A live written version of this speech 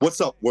What's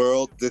up,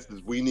 world? This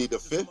is We Need a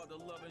Fifth.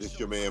 This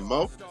your man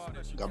Mo.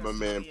 Got my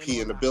man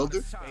P in the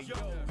building.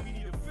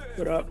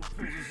 What up?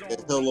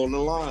 And Hill on the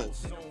line.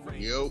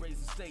 Yo.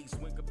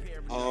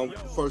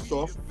 First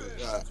off,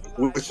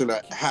 wishing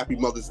a happy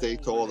Mother's Day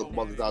to all the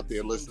mothers out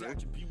there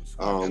listening.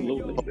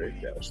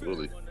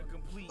 Absolutely.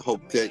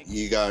 Hope that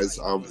you guys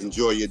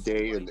enjoy your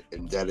day and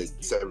that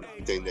it's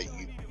everything that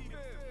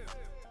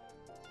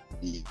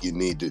you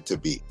need it to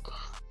be.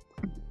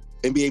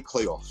 NBA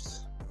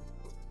playoffs,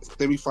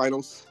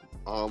 semifinals.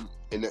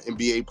 In the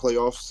NBA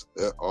playoffs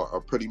are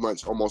pretty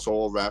much almost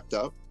all wrapped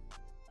up.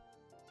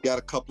 Got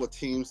a couple of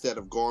teams that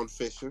have gone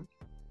fishing.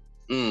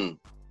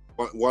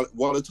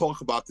 Want to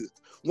talk about this?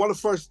 Want to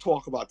first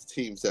talk about the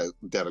teams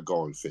that are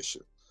going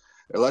fishing,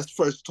 and let's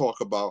first talk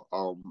about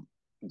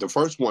the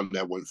first one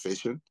that went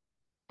fishing,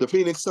 the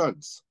Phoenix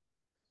Suns.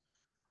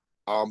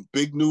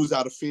 Big news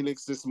out of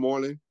Phoenix this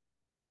morning.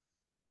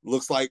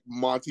 Looks like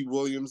Monty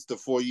Williams, the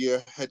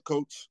 4-year head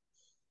coach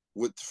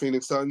with the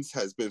Phoenix Suns,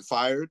 has been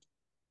fired.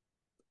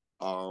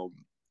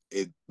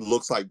 It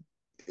looks like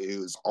it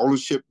was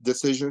ownership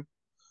decision.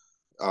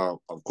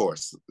 Of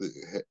course,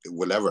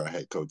 whenever a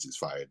head coach is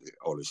fired, the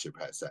ownership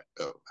has to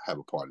have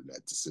a part in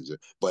that decision.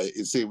 But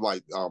it seemed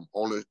like the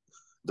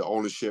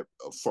ownership,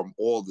 from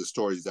all the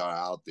stories that are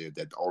out there,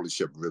 that the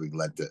ownership really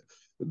led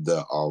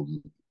the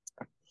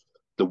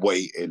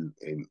way in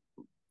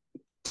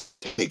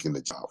taking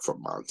the job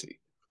from Monty.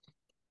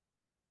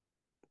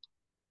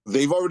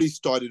 They've already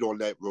started on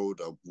that road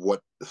of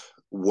what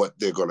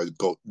they're gonna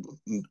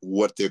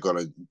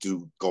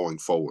do going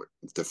forward.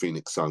 The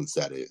Phoenix Suns,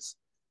 that is.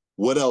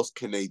 What else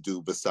can they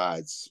do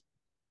besides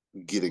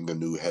getting a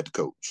new head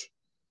coach?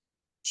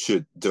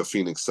 Should the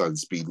Phoenix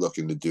Suns be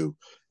looking to do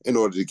in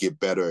order to get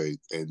better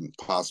and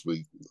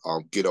possibly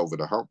get over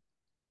the hump?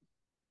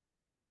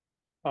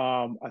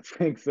 I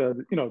think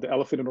the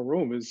elephant in the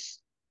room is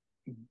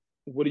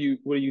what do you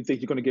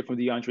think you're going to get from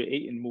DeAndre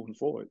Ayton moving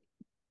forward?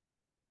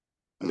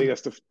 I think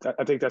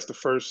that's the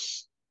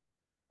first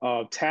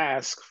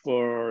task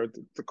for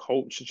the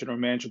coach, the general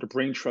manager, to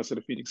bring trust to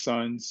the Phoenix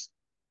Suns.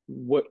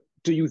 What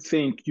do you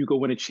think you go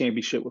win a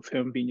championship with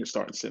him being your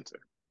starting center?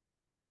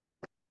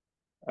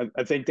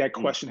 I think that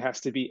question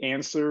has to be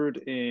answered,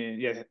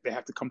 and they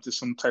have to come to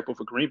some type of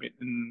agreement.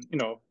 And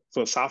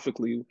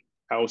philosophically,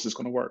 how is this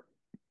going to work?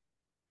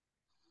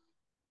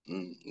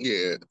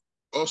 Yeah,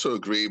 also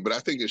agree, but I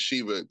think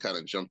Shiva kind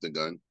of jumped the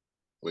gun,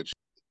 which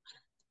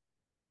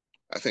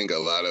I think a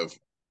lot of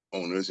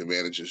owners and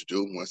managers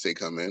do once they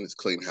come in, is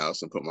clean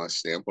house and put my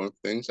stamp on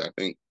things. I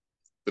think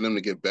for them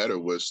to get better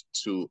was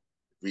to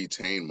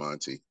retain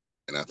Monty.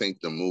 And I think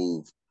the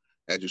move,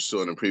 as you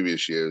saw in the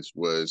previous years,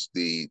 was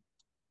the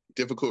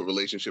difficult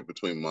relationship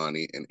between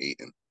Monty and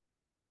Ayton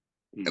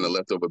and the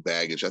leftover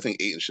baggage. I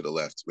think Ayton should have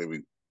left maybe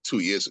 2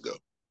 years ago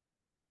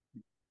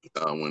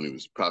when he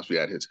was possibly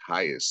at his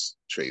highest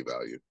trade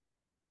value.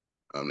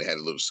 They had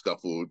a little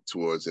scuffle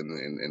towards in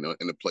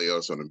the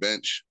playoffs on the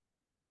bench.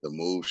 The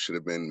move should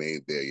have been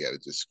made there. You had a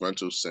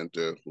disgruntled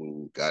center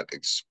who got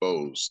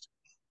exposed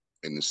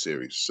in the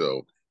series.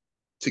 So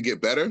to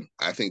get better,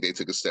 I think they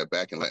took a step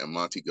back and letting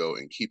Monty go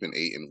and keeping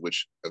Ayton,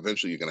 which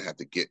eventually you're going to have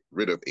to get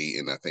rid of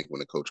Ayton, I think, when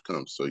the coach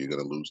comes. So you're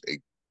going to lose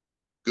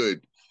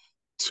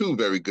two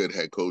very good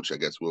head coach. I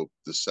guess we'll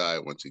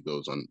decide once he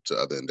goes on to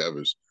other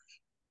endeavors.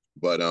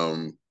 But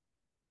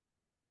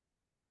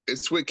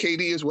it's with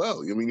KD as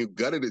well. I mean, you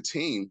gutted a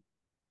team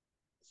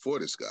for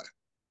this guy.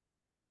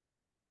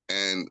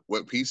 And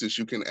what pieces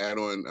you can add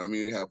on. I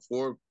mean, you have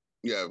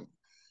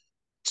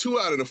 2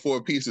 out of the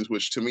 4 pieces,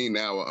 which to me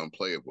now are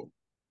unplayable.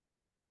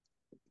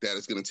 That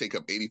is going to take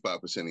up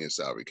 85% of your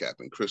salary cap,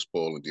 and Chris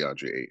Paul and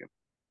DeAndre Ayton.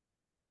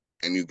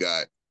 And you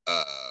got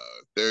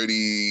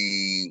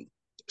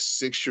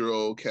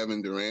 36-year-old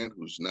Kevin Durant,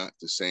 who's not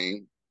the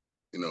same,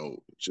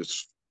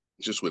 just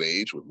with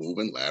age, with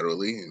moving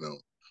laterally,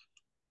 and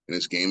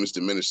his game has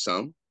diminished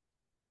some.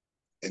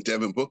 And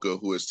Devin Booker,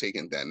 who has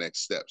taken that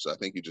next step. So I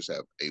think you just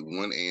have a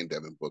 1A in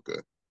Devin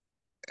Booker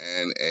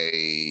and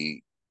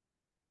a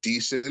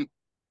decent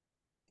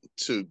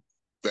to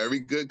very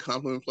good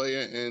compliment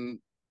player in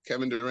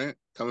Kevin Durant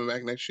coming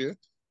back next year.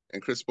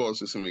 And Chris Paul is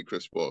just going to be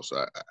Chris Paul. So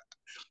I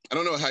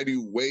don't know, how do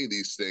you weigh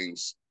these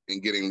things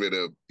in getting rid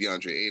of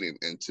DeAndre Ayton?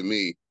 And to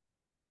me,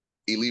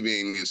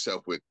 alleviating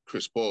yourself with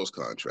Chris Paul's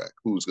contract,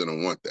 who's going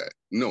to want that?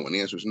 No one. The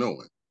answer is no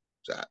one.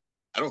 So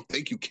I don't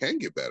think you can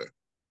get better.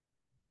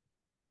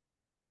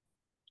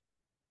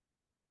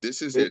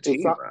 This is your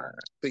team. I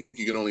think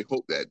you can only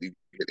hope that you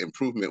get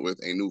improvement with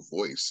a new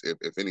voice,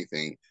 if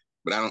anything.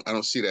 But I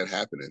don't see that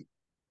happening.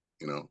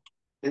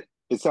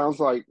 It sounds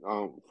like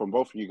from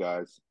both of you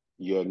guys,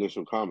 your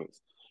initial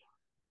comments,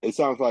 it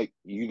sounds like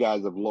you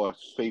guys have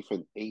lost faith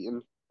in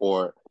Ayton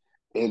or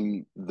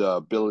in the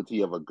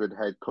ability of a good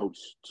head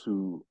coach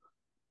to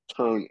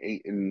turn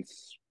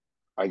Ayton's,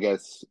 I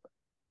guess,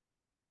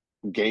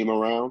 game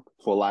around,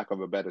 for lack of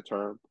a better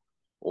term,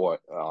 or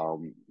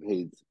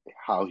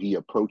how he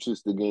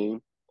approaches the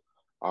game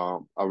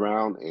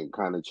around and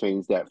kind of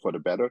change that for the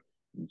better.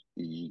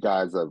 You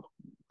guys have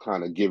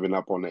kind of given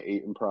up on the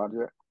Ayton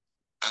project.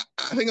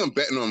 I think I'm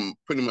betting on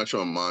pretty much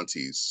um,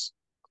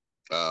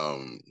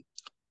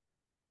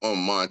 on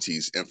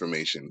Monty's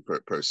information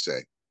per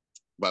se.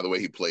 By the way,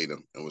 he played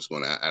him and was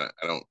going. I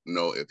don't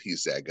know if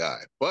he's that guy,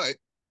 but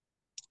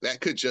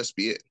that could just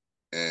be it.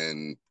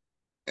 And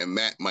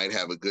Matt might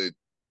have a good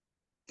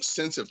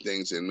sense of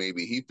things, and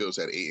maybe he feels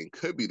that Ayton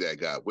could be that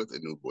guy with a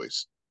new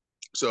voice.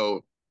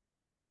 So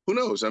who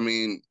knows? I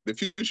mean, the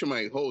future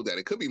might hold that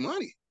it could be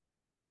Monty.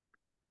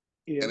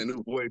 Yeah. And a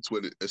new voice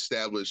would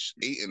establish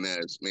Ayton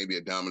as maybe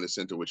a dominant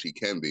center, which he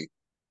can be.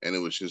 And it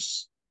was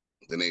just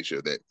the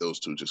nature that those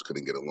two just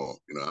couldn't get along.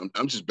 You know,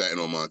 I'm just betting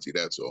on Monty.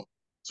 That's all.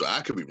 So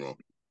I could be wrong.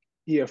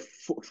 Yeah,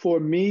 for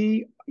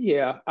me,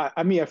 yeah.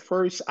 I mean, at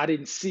first I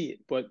didn't see it,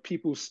 but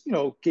people,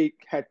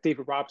 had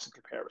David Robinson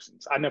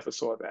comparisons. I never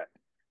saw that.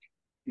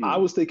 I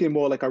was thinking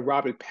more like a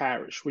Robert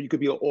Parrish, where you could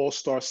be an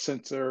all-star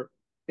center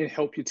and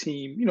help your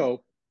team,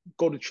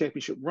 go to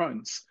championship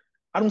runs.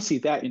 I don't see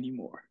that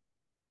anymore.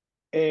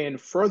 And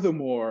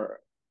furthermore,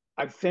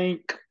 I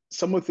think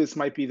some of this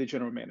might be the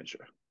general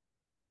manager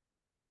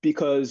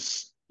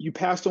because you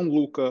passed on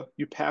Luka,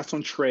 you passed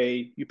on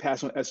Trey, you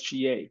passed on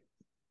SGA.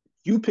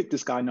 You picked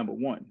this guy number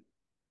one.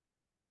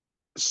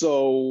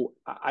 So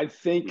I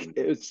think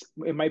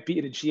it might be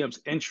in the GM's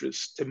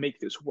interest to make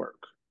this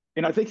work.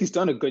 And I think he's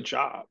done a good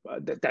job.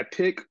 That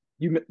pick,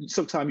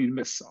 sometimes you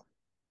miss some.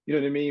 You know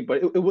what I mean?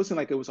 But it wasn't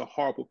like it was a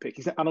horrible pick.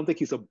 I don't think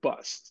he's a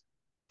bust.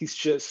 He's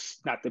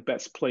just not the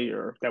best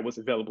player that was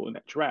available in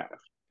that draft.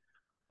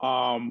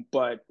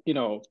 But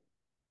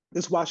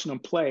just watching him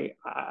play,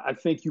 I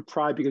think you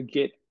probably could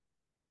get.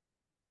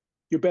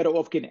 You're better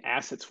off getting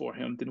assets for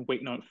him than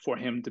waiting for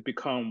him to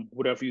become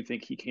whatever you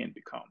think he can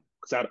become.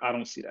 Because I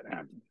don't see that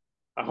happening.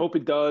 I hope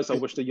it does. I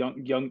wish the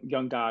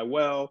young guy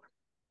well,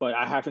 but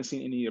I haven't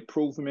seen any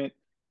improvement.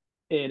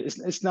 And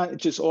it's not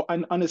just.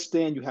 I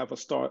understand you have a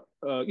start.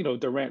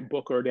 Durant,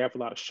 Booker, they have a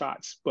lot of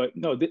shots, but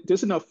no,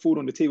 there's enough food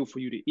on the table for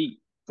you to eat.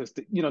 Because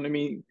you know what I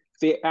mean. If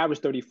they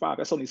average 35,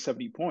 that's only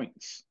 70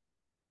 points.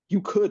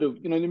 You could have,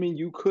 you know what I mean.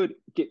 You could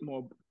get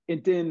more,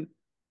 and then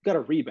got a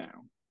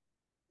rebound.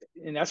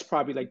 And that's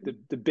probably like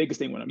the biggest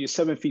thing when you're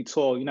 7 feet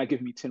tall, you're not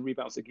giving me 10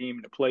 rebounds a game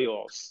in the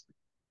playoffs.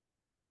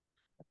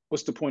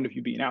 What's the point of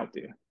you being out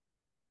there?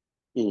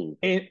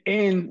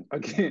 And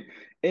again,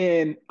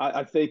 and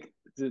I think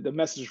the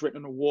message is written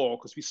on the wall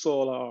because we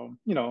saw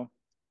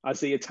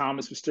Isaiah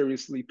Thomas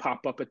mysteriously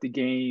pop up at the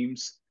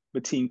games,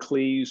 Mateen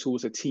Cleaves, who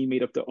was a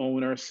teammate of the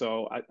owner.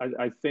 So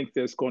I think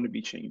there's going to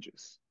be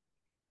changes.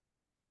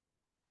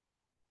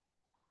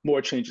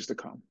 More changes to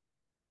come.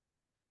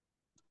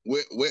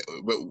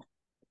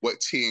 What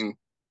team?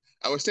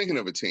 I was thinking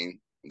of a team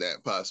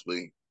that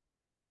possibly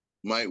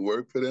might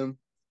work for them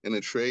in a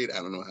trade.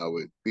 I don't know how it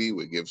would be.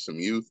 Would give some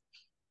youth,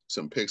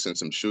 some picks, and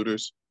some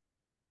shooters.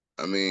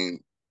 I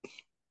mean,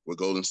 would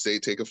Golden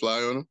State take a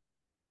fly on them?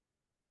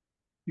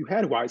 You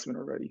had Wiseman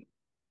already.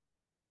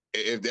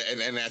 And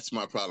that's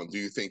my problem. Do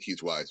you think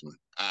he's Wiseman?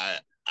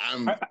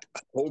 I'm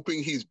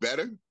hoping he's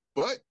better,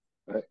 but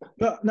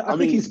no, I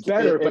think he's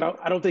better, but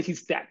I don't think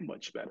he's that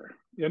much better.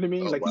 You know what I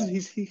mean? Wow.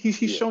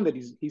 He's shown that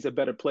he's a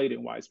better player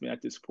than Wiseman at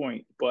this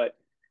point. But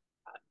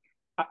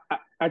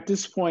at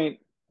this point,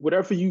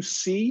 whatever you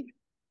see,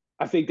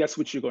 I think that's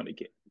what you're going to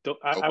get.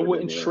 I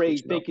wouldn't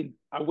trade thinking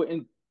I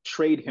wouldn't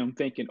trade him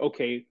thinking,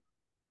 okay,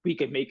 we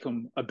can make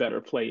him a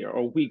better player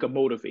or we can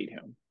motivate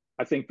him.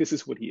 I think this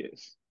is what he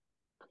is.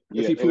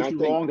 If he proves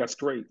you wrong, that's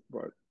great.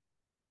 But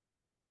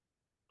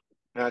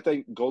and I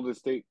think Golden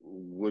State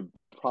would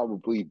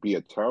probably be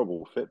a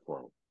terrible fit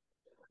for him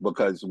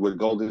because with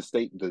Golden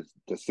State,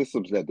 the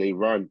systems that they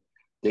run,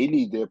 they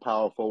need their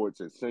power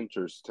forwards and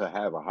centers to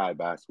have a high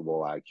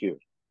basketball IQ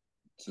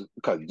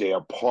because they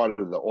are part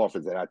of the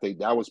offense. And I think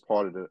that was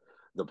part of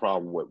the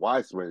problem with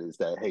Wiseman is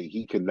that, hey,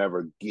 he could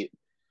never get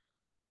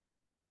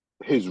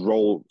his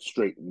role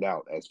straightened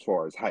out as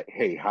far as,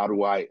 hey, how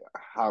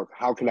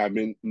can I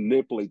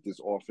manipulate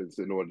this offense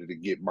in order to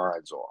get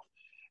mines off?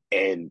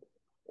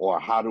 Or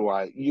how do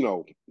I,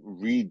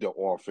 read the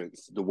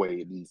offense the way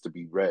it needs to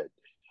be read?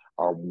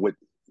 With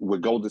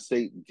Golden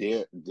State,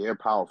 their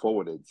power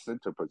forward and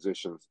center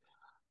positions,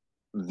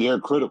 they're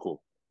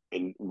critical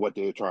in what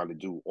they're trying to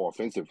do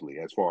offensively,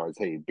 as far as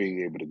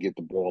being able to get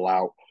the ball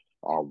out,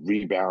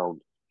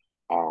 rebound,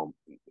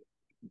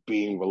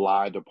 being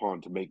relied upon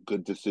to make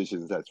good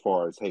decisions as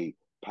far as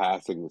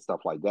passing and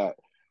stuff like that.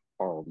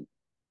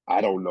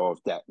 I don't know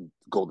if that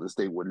Golden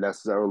State would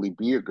necessarily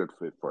be a good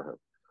fit for him.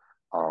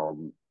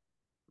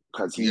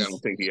 Because I don't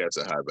think he has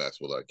a high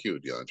basketball IQ,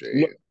 DeAndre.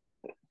 No.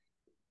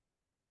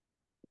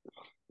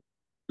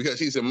 Because I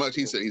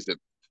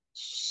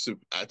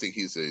think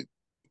he's an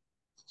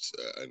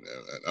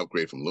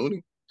upgrade from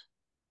Looney.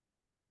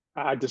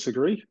 I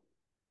disagree.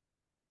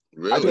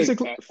 Really?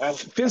 Physically,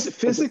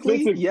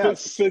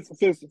 yes.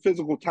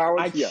 Physical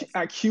talent, yes.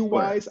 IQ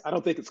wise, I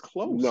don't think it's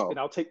close. No. And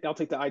I'll take the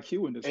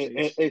IQ in this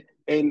case.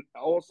 And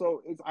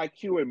also it's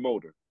IQ and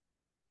motor.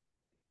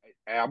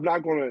 I'm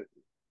not going to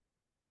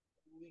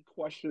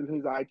question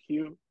his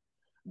IQ,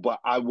 but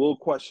I will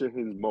question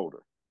his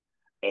motor.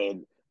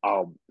 And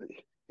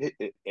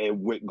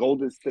And with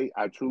Golden State,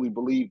 I truly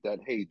believe that,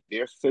 hey,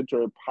 their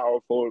center and power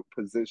forward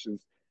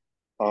positions,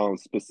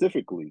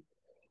 specifically,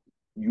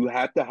 you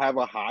have to have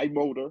a high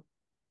motor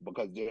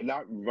because they're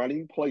not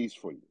running plays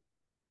for you.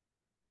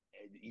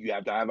 And you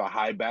have to have a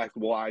high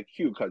basketball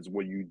IQ because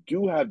when you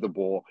do have the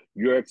ball,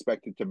 you're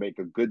expected to make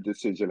a good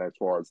decision as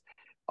far as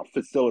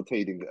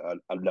facilitating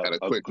At a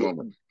quick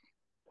moment.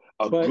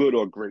 a good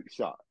or great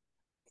shot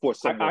for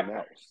someone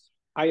else.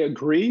 I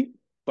agree,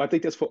 but I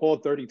think that's for all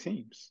 30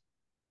 teams.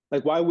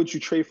 Like, why would you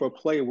trade for a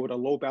player with a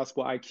low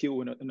basketball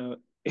IQ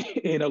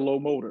in a low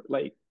motor?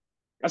 Like,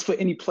 that's for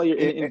any player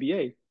in the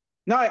NBA.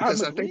 No,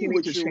 because I think he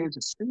needs to change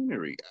the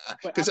scenery.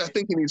 Because I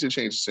think he needs to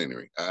change the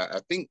scenery. I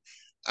think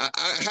I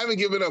haven't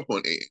given up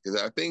on Ayton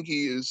because I think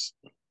he is.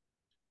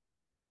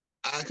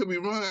 I could be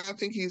wrong. I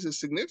think he's a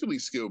significantly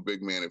skilled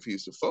big man if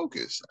he's the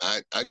focus.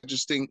 I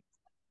just think.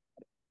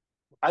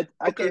 I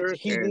think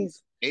he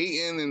needs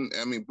Ayton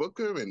and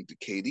Booker and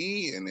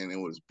KD and then it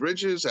was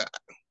Bridges.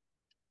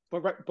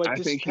 But I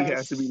think he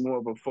has to be more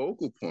of a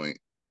focal point.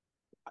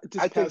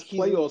 Just past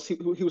playoffs,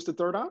 he was the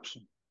third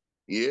option.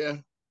 Yeah.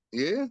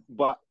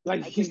 But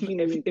like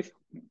if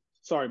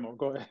sorry, Mo,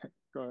 go ahead.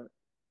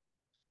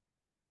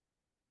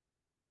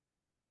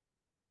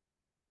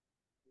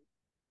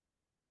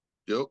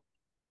 Joe?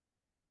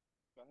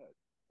 Go ahead.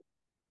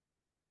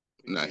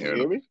 Not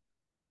hearing me?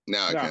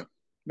 Now I can.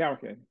 Now I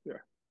can, yeah.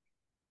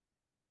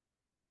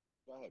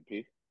 Go ahead,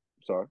 P.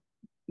 Sorry.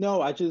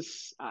 No, I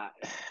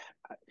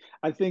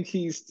think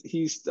he's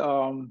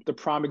the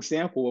prime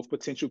example of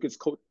potential get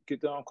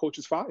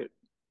coaches fired.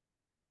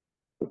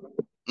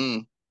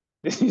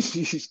 This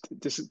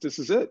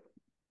is it.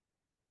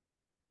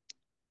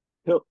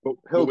 He'll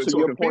we're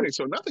talking Phoenix,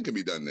 so nothing can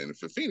be done then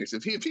for Phoenix.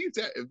 If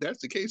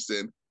that's the case,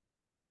 then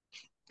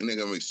and they're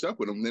gonna be stuck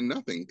with him, then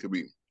nothing could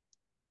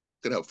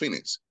help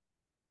Phoenix.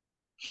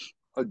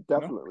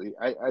 Definitely,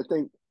 I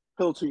think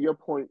Hill. To your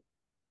point,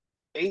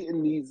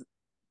 Ayton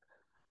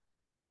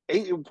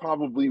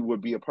probably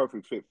would be a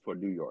perfect fit for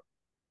New York,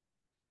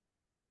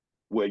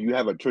 where you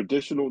have a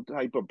traditional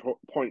type of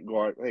point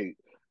guard. Hey,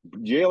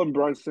 Jalen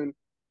Brunson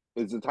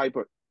is the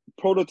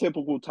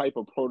prototypical type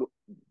of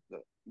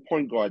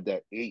point guard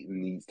that Ayton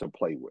needs to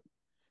play with,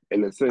 in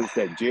the sense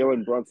that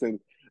Jalen Brunson,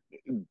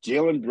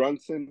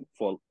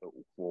 for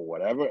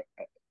whatever,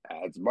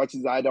 as much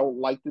as I don't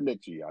like the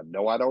Knicks, I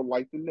know I don't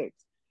like the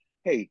Knicks.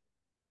 Hey,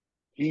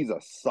 he's a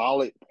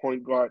solid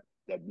point guard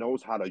that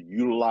knows how to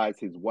utilize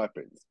his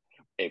weapons.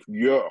 If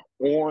you're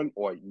on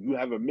or you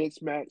have a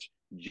mismatch,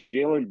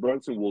 Jalen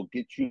Brunson will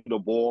get you the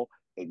ball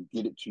and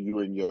get it to you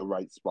in your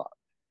right spot.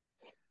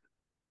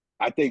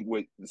 I think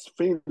with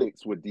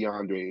Phoenix, with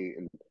DeAndre,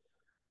 and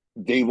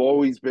they've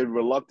always been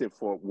reluctant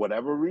for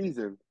whatever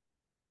reason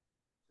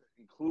to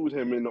include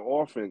him in the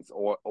offense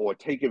or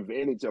take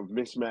advantage of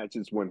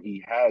mismatches when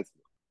he has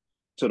them,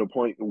 to the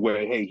point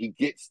where, hey, he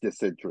gets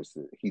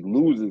disinterested. He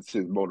loses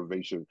his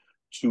motivation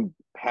to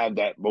have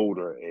that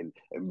motor and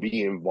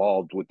be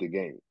involved with the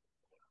game.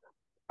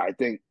 I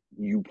think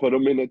you put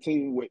him in a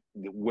team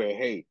where,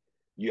 hey,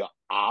 you're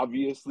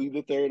obviously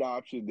the third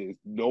option. There's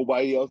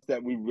nobody else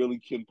that we really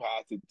can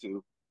pass it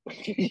to.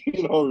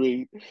 You know what I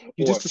mean?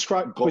 You just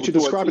described, but you're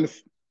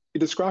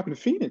describing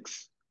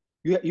Phoenix.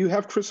 You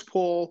have Chris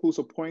Paul, who's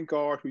a point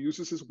guard who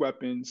uses his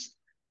weapons.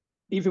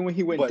 Even when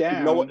he went down,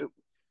 you know what?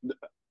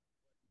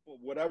 For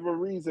whatever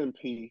reason,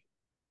 P,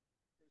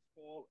 Chris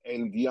Paul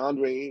and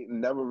DeAndre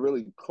never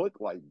really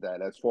clicked like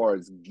that as far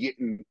as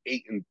getting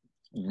Ayton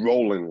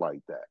rolling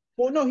like that.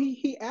 Well, no,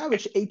 he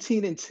averaged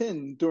 18 and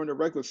 10 during the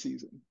regular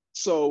season.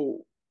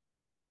 So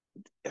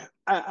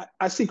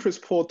I see Chris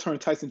Paul turn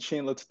Tyson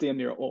Chandler to damn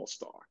near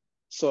all-star.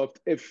 So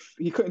if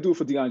he couldn't do it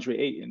for DeAndre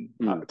Ayton,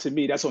 to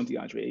me, that's on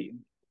DeAndre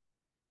Ayton.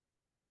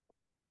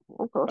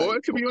 Okay. Or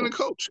it could be on the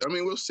coach. I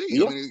mean, we'll see.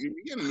 Yeah. I mean,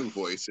 you get a new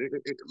voice. It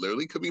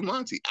literally could be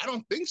Monty. I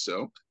don't think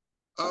so.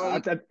 I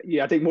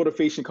think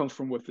motivation comes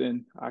from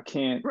within. I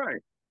can't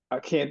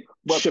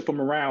ship him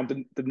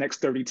around the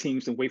next 30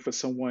 teams and wait for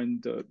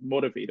someone to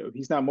motivate him.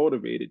 He's not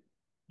motivated.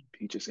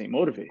 He just ain't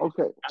motivated.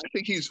 Okay. I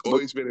think he's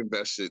always been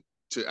invested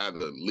to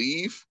either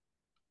leave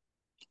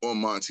or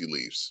Monty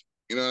leaves.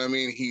 You know what I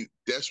mean? He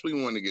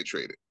desperately wanted to get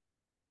traded.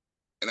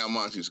 And now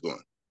Monty's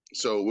gone.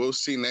 So we'll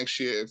see next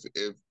year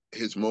if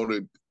his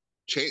motive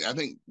change. I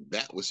think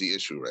that was the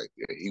issue, right?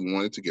 He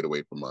wanted to get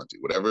away from Monty,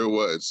 whatever it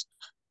was.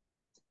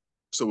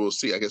 So we'll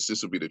see. I guess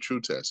this will be the true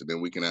test, and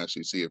then we can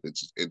actually see if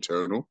it's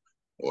internal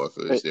or if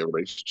it's their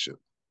relationship.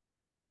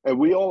 And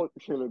we all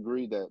can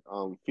agree that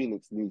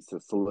Phoenix needs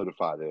to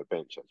solidify their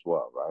bench as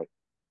well, right?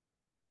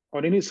 Oh,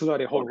 they need to solidify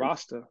their whole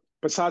roster.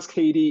 Besides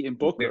KD and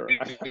Booker,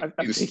 I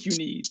think you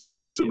need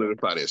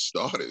solidify their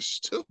starters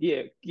too.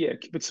 Yeah.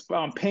 But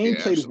Payne played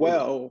absolutely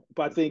well,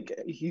 but I think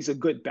he's a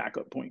good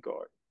backup point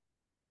guard.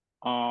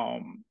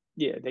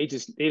 They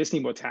just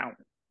need more talent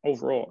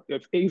overall.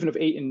 Even if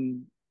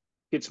Ayton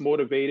gets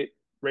motivated,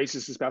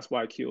 raises his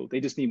basketball IQ, they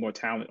just need more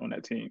talent on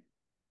that team.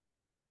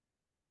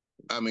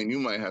 I mean, you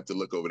might have to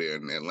look over there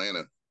in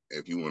Atlanta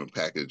if you want to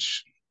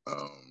package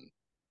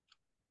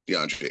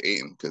DeAndre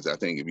Ayton, because I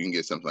think if you can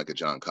get something like a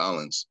John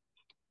Collins,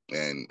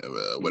 and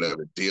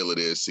whatever deal it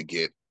is to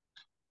get.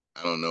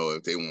 I don't know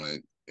if they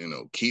want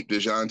to, keep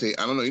DeJounte.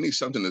 I don't know. You need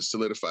something to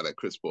solidify that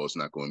Chris Paul is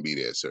not going to be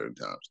there at certain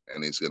times,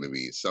 and it's going to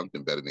be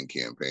something better than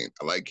Cam Payne.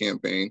 I like Cam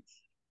Payne.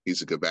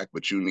 He's a good back,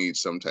 but you need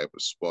some type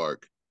of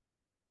spark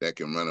that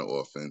can run an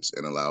offense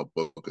and allow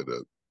Booker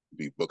to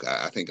be Booker.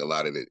 I think a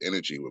lot of the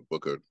energy with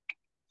Booker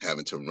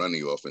having to run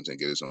the offense and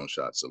get his own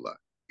shots a lot.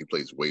 He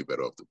plays way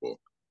better off the ball.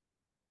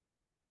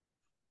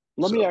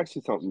 Let me ask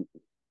you something.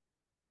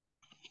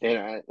 And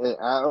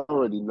I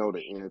already know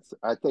the answer.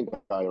 I think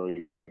I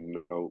already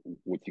know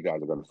what you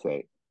guys are going to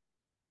say.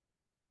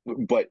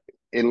 But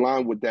in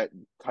line with that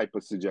type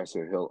of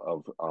suggestion,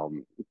 Hill, of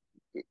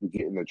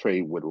getting a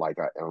trade with like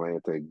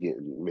Atlanta,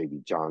 getting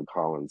maybe John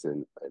Collins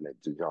and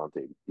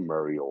DeJounte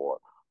Murray, or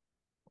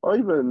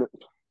even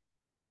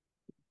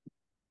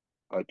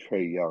a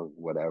Trae Young,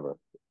 whatever.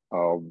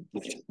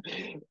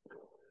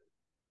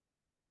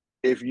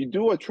 If you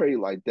do a trade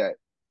like that,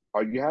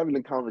 are you having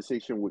a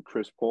conversation with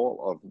Chris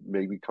Paul of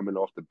maybe coming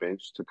off the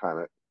bench to kind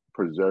of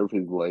preserve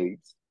his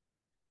legs?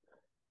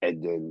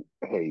 And then,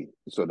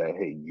 so that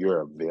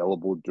you're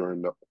available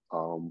during the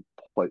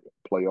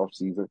playoff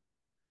season,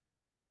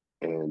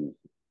 and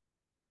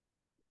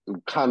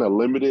kind of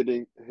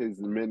limited his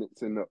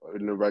minutes in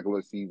the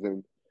regular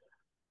season,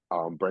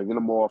 bringing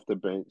him off the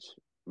bench,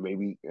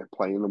 maybe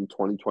playing him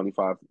 20,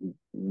 25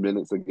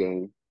 minutes a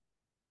game,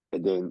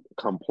 and then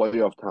come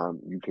playoff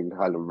time, you can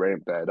kind of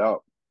ramp that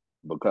up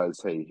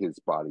because his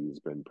body has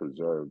been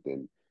preserved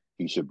and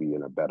he should be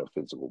in a better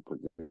physical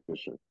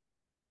position.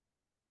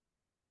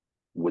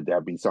 Would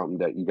that be something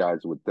that you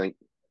guys would think?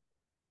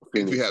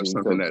 If you have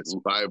something that's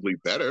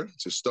viably better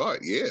to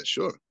start, yeah,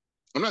 sure.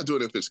 I'm not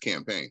doing it if it's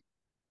Cam Payne.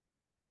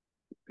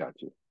 Got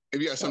you.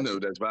 If you have something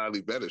that's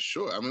viably better,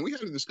 sure. I mean, we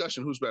had a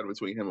discussion who's better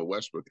between him and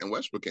Westbrook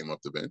came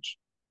off the bench.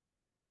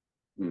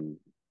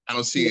 I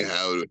don't see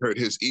how it would hurt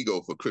his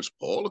ego for Chris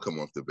Paul to come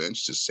off the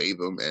bench to save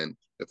him, and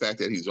the fact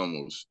that he's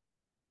almost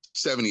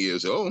 70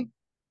 years old.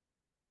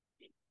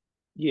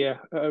 Yeah,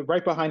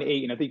 right behind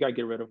Ayton. I think I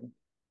get rid of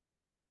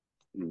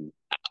him.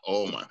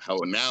 Oh my!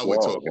 Now we're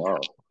talking.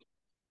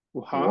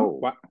 Wow.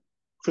 What?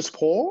 Chris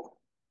Paul?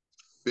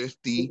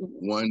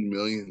 $51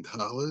 million.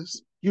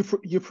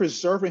 You're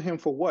preserving him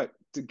for what?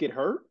 To get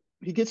hurt?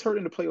 He gets hurt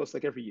in the playoffs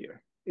like every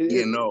year.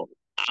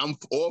 I'm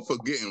all for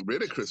getting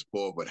rid of Chris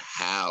Paul, but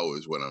how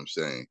is what I'm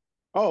saying.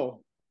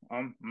 Oh,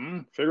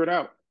 figure it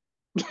out.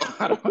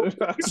 I don't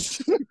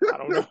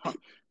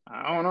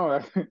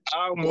know.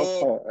 I'm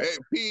all. Hey,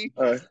 P.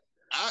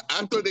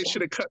 I thought they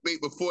should have cut bait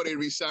before they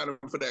re-signed him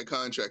for that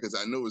contract because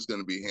I knew it was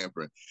going to be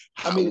hampering.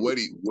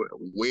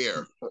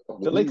 Where?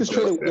 The Lakers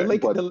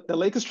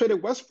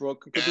traded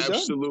Westbrook.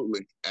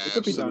 Absolutely. It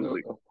could be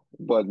done.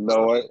 But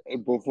no,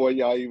 before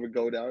y'all even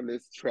go down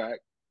this track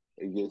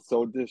and get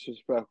so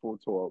disrespectful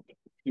to a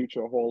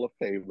future Hall of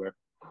Famer,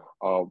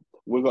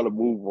 we're going to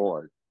move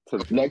on to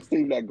the next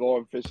team that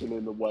going fishing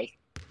in the West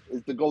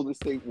is the Golden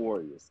State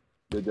Warriors.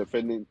 They're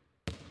defending.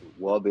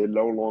 Well, they're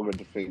no longer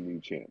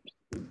defending champs.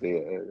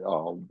 They're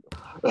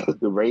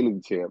the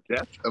reigning champs.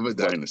 Death of a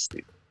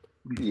dynasty.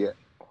 Yeah.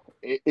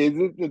 Is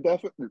it the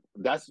death?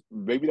 That's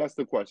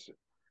the question.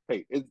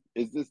 Hey,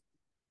 is this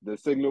the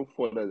signal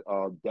for the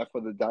death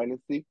of the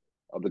dynasty,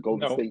 of the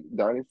Golden State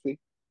dynasty?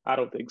 I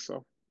don't think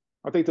so.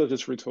 I think they'll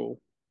just retool.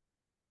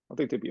 I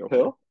think they'll be okay.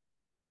 Hill?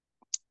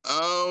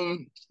 I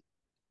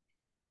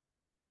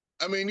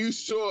mean, you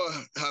saw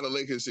how the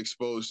Lakers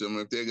exposed them.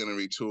 If they're going to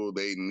retool,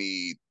 they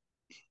need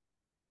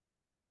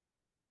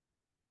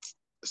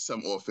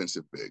some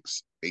offensive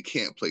bigs. They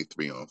can't play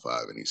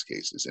 3-on-5 in these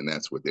cases, and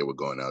that's what they were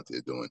going out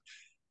there doing.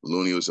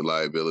 Looney was a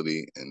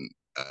liability, and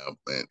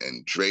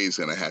Dre's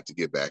going to have to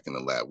get back in the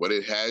lab. What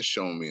it has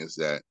shown me is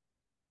that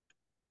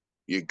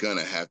you're going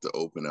to have to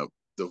open up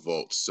the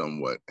vault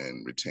somewhat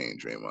and retain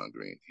Draymond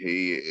Green.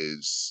 He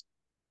is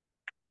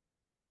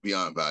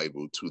beyond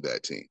valuable to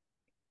that team.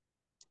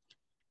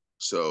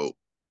 So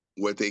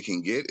what they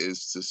can get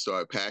is to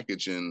start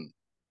packaging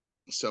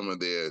some of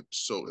their,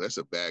 so that's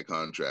a bad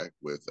contract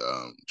with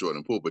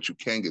Jordan Poole, but you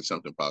can get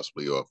something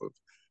possibly off of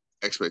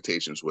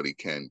expectations what he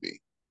can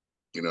be.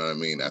 You know what I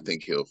mean? I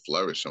think he'll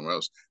flourish somewhere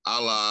else,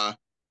 a la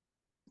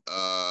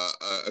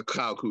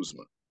Kyle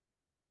Kuzma.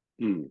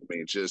 I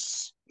mean,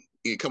 just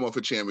he come off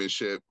a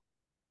championship.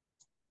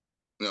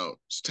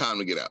 It's time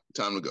to get out,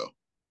 time to go.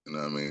 You know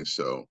what I mean?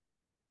 So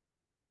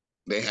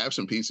they have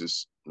some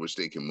pieces which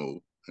they can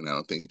move, and I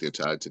don't think they're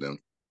tied to them.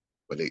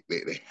 But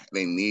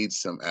they need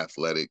some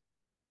athletic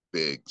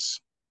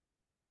bigs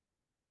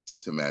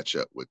to match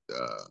up with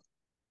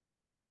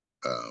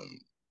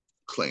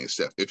Clay and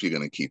Steph if you're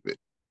going to keep it.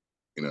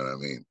 You know what I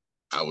mean?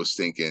 I was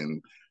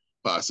thinking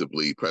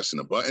possibly pressing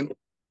a button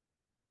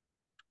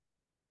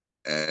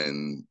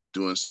and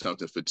doing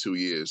something for 2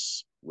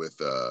 years with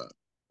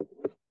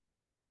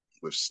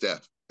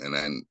Steph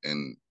and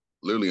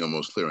literally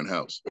almost clearing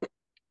house.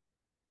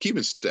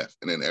 Keeping Steph,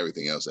 and then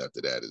everything else after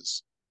that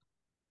is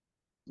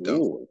done.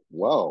 Ooh,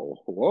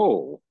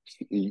 whoa.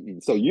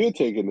 So you're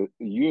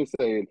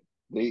saying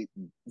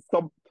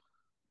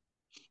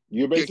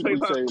You're Yeah, basically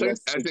saying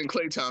I think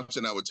Klay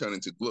Thompson, I would turn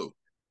into glue.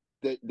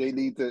 They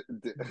need to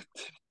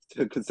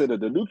consider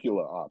the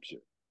nuclear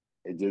option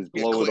and just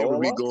Yeah, blow it Klay would all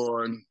be up.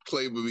 gone.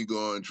 Klay would be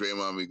gone.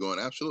 Draymond would be gone.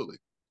 Absolutely.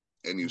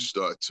 And you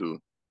start to,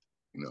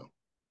 you know,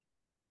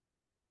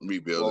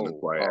 rebuild and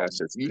acquire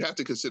assets. You have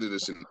to consider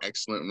this an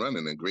excellent run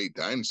and a great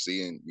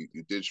dynasty, and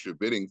you did your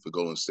bidding for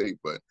Golden State,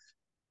 but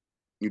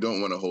you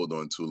don't want to hold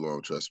on too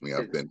long. Trust me,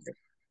 I've been here.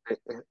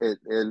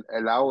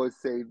 And I would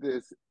say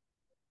this,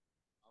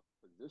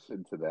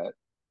 opposition to that,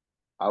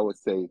 I would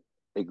say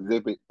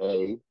Exhibit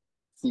A,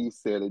 see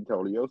San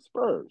Antonio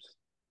Spurs.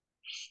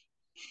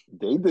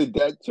 They did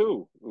that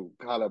too.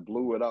 Kind of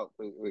blew it up.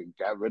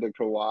 Got rid of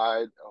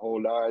Kawhi,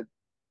 whole nine,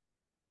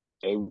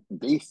 and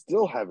they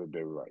still haven't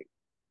been right.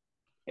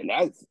 And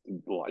that's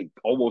like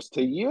almost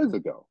 10 years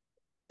ago.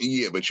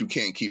 Yeah, but you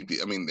can't keep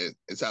the. I mean,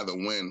 it's either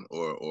win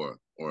or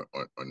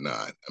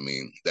not. I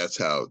mean, that's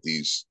how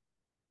these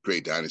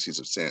great dynasties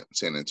of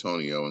San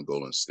Antonio and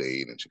Golden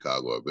State and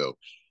Chicago are built.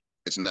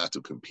 It's not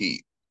to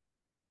compete;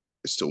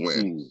 it's to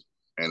win.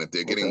 And if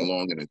they're getting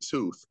long in the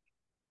tooth,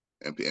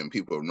 and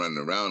people are running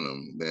around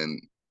them, then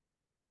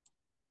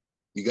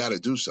you got to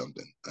do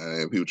something.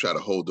 And people try to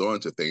hold on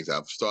to things.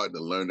 I've started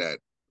to learn that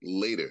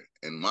later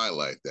in my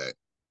life that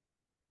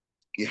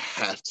you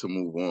have to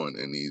move on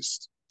in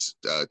these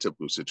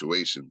typical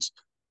situations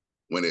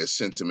when there's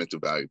sentimental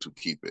value to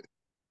keep it.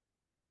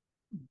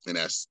 And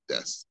that's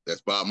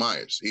Bob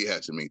Myers. He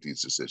has to make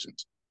these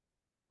decisions.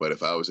 But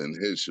if I was in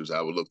his shoes,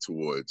 I would look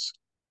towards,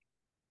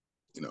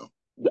 you know.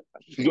 But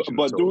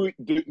do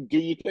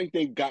you think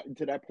they've gotten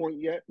to that point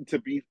yet? To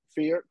be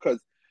fair,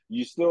 because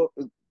you still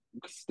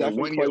Steph and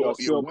Klay are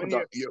still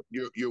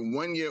you're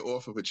 1 year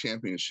off of a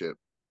championship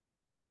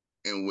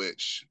in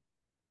which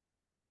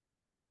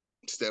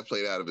Steph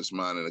played out of his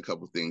mind and a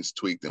couple things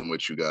tweaked in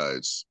which you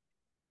guys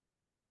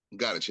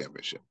got a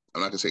championship.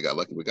 I'm not gonna say got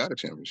lucky, we got a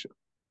championship.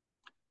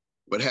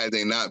 But had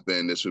they not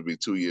been, this would be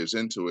 2 years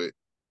into it.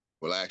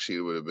 Well, actually,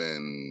 it would have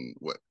been,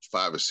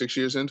 5 or 6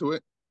 years into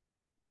it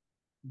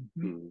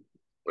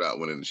without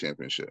winning the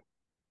championship.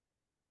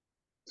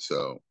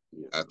 So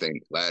I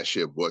think last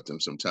year bought them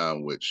some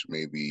time, which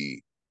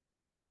maybe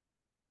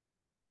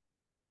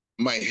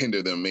might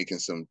hinder them making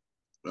some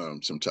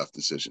tough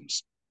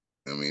decisions.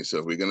 I mean, so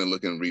if we're going to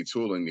look and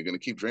retooling, you're going to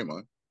keep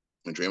Draymond,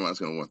 and Draymond's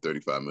going to want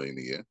 $35 million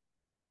a year.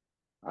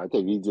 I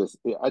think you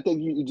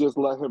just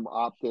let him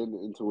opt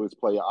into his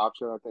player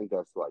option. I think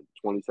that's like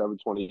 27,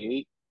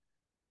 28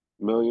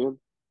 million.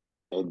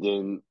 And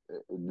then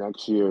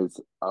next year is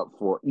up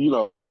for,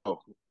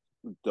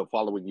 the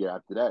following year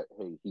after that,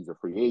 hey, he's a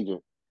free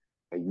agent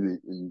and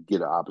you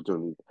get an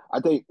opportunity. I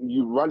think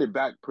you run it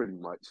back pretty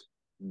much.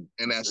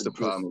 And that's the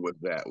problem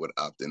with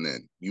opting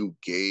in. You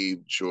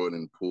gave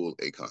Jordan Poole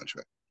a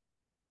contract.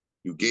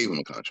 You gave him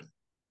a contract.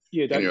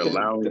 Yeah, and you're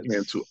allowing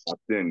him to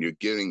opt in. You're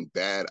getting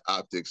bad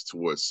optics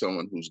towards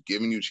someone who's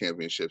giving you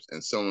championships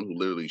and someone who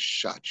literally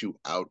shot you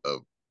out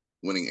of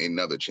winning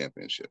another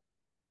championship.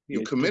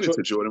 You committed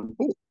to Jordan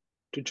Poole.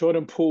 The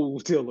Jordan Poole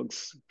deal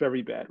looks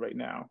very bad right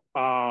now.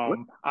 I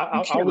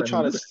would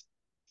try to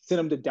send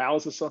him to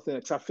Dallas or something,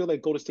 because I feel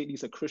like Golden State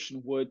needs a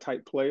Christian Wood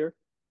type player.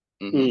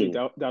 I think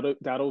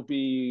that'll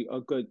be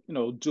a good,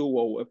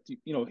 duo of,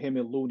 him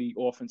and Looney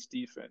offense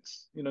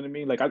defense. You know what I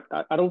mean? Like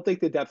I don't think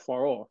they're that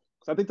far off.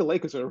 I think the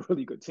Lakers are a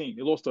really good team.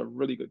 They lost to a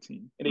really good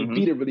team, and they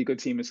beat a really good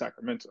team in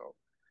Sacramento.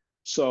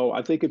 So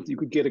I think if you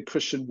could get a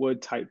Christian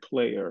Wood type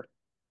player,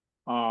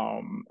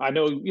 I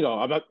know,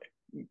 I'm not.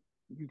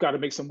 You got to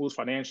make some moves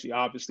financially,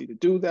 obviously, to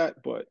do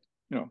that, but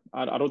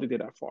I don't think they're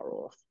that far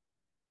off.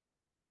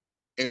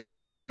 And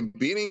in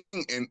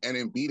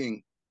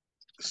beating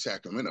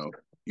Sacramento,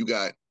 you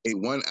got a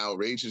one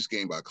outrageous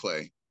game by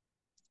Klay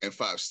and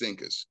 5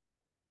 stinkers,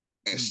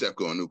 and Steph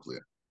going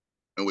nuclear,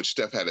 in which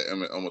Steph had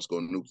to almost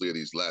go nuclear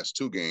these last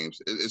 2 games.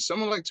 It's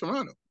someone like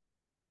Toronto.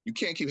 You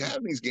can't keep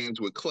having these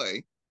games with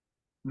Klay,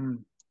 you know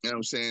what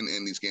I'm saying,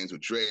 and these games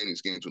with Dre and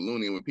these games with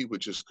Looney, when people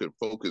just could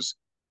focus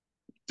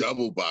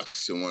double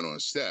boxing one on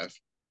Steph,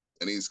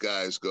 and these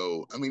guys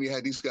go, I mean, you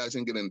had these guys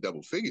in getting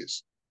double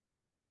figures.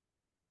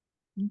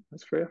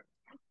 That's fair.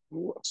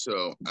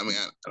 So, I mean,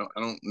 I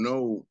don't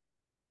know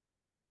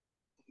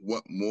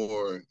what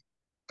more.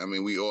 I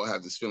mean, we all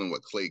have this feeling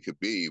what Klay could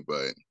be,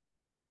 but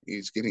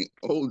he's getting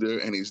older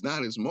and he's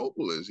not as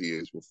mobile as he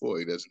is before.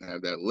 He doesn't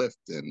have that lift,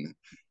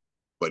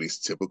 but he's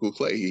typical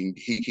Klay.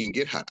 He can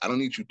get hot. I don't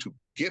need you to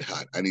get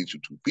hot. I need you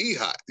to be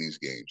hot these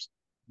games.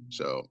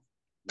 So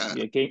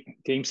yeah,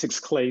 game 6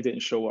 Klay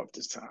didn't show up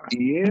this time.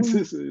 Yeah,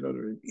 you know what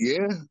I mean?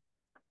 Yeah.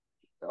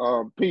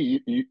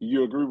 P,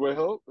 you agree with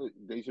Hill?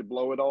 They should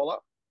blow it all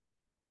up.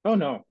 Oh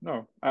no.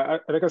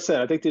 Like I said,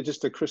 I think they're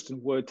just a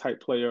Christian Wood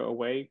type player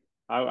away.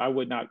 I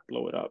would not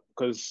blow it up,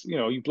 because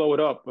you blow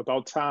it up,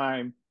 about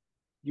time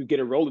you get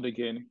it rolling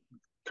again.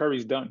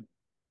 Curry's done.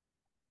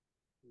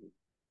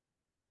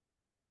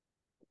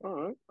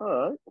 All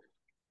right.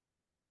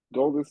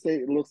 Golden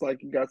State, it looks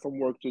like you got some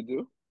work to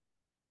do.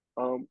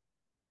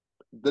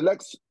 The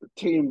next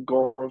team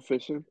going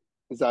fishing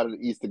is out of the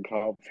Eastern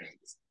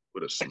Conference.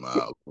 with a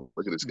smile.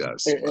 Look at this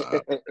guy's And,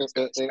 smile. This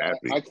guy's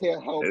happy. I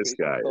can't help This it,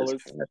 guy is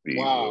fellas. happy.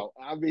 Wow.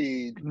 I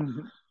mean,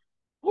 Mhm.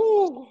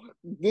 whew,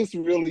 this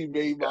really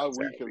made my Guy's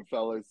happy. weekend,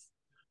 fellas.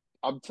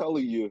 I'm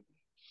telling you.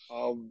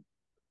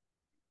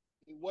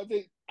 It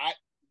wasn't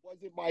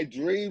my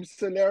dream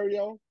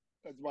scenario,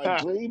 because my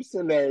dream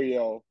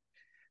scenario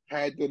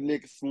had the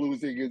Knicks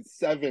losing in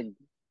 7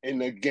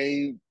 in a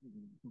game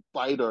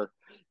fighter,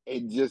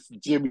 and just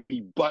Jimmy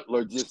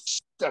Butler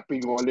just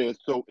stepping on their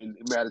throat in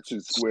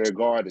Madison Square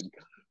Garden.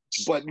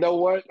 But know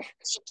what?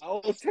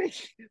 I'll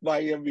take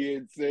Miami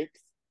in 6.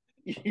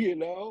 You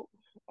know,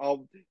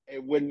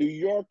 and when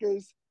you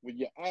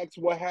ask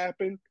what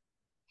happened,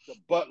 the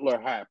Butler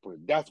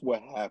happened. That's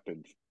what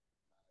happened.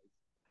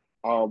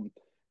 Um,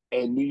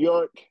 and New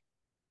York,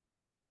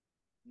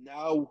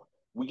 now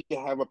we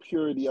can have a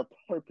purity of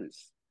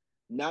purpose.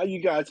 Now you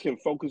guys can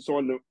focus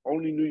on the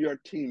only New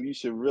York team you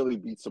should really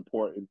be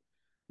supporting,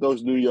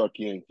 those New York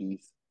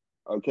Yankees.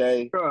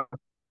 Okay? Uh,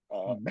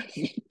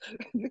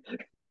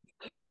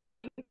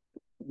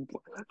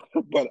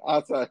 but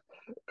outside,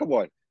 come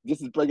on.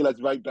 This is bringing us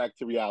right back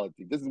to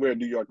reality. This is where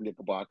New York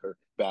Knickerbocker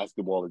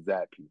basketball is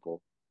at,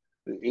 people.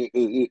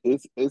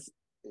 It's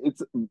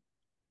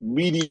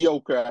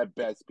mediocre at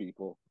best,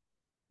 people.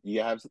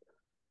 You have,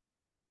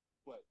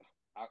 but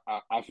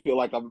I feel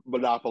like I'm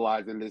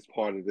monopolizing this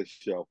part of the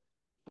show,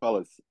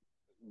 fellas.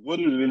 What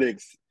do the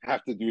Knicks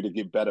have to do to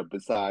get better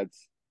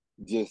besides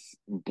just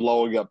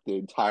blowing up the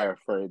entire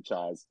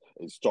franchise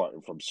and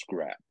starting from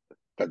scratch?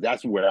 Because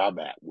that's where I'm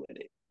at with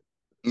it.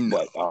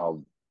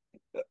 No.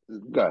 But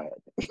go ahead.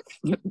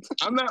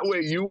 I'm not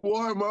where you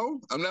are, Mo.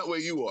 I'm not where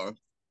you are.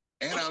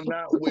 And I'm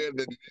not where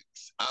the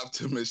Knicks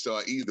optimists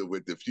are either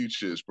with the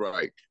future is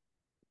bright.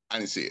 I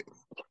didn't see it.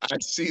 I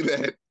see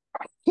that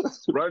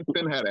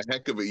Brunson had a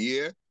heck of a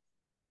year,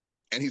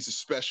 and he's a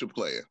special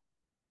player.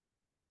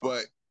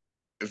 But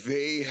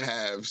they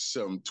have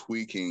some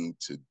tweaking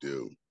to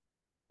do.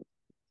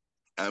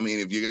 I mean,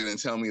 if you're going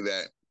to tell me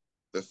that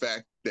the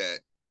fact that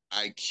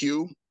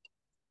IQ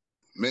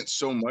meant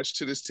so much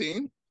to this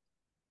team,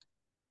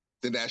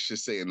 then that should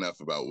say enough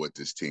about what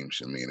this team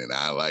should mean. And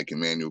I like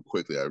Immanuel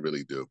Quickley, I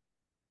really do.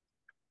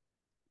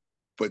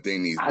 But they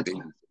need to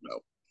know.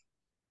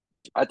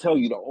 I tell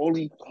you, the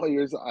only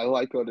players I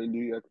like on the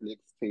New York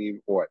Knicks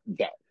team, or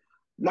that,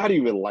 not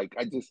even like,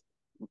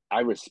 I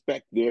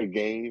respect their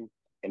game,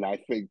 and I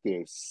think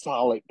they're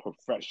solid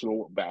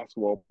professional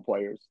basketball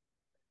players.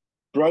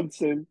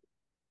 Brunson,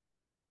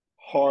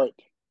 Hart.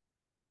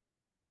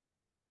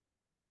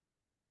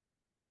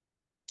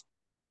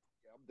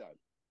 Yeah, I'm done.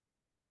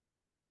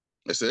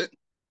 That's it?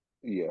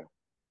 Yeah,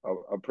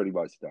 I'm pretty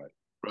much done.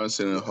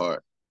 Brunson and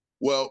Hart.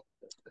 Well,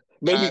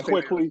 maybe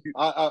Quickley.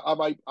 I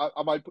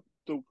might put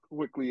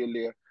Quickley in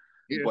there,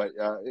 yeah. But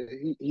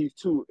he's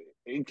too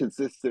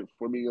inconsistent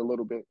for me a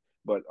little bit.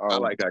 But I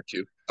like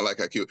IQ.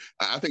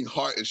 I think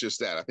Hart is just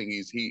that. I think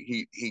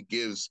he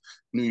gives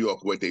New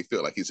York what they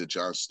feel like. He's a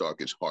John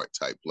Starkish Hart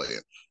type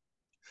player.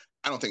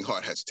 I don't think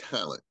Hart has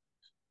talent.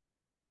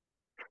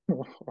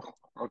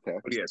 Okay.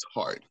 But he has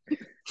heart.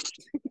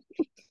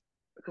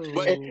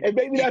 But and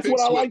maybe that's what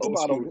I like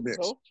about him. You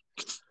know?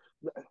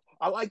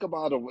 I like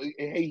about him.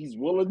 Hey, he's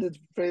willing to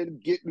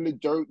defend, get in the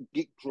dirt,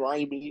 get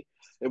grimy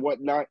and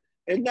whatnot.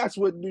 And that's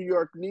what New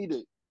York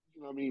needed,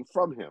 you know what I mean,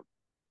 from him.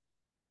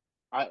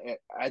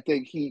 I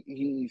think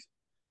he's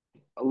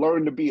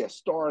learned to be a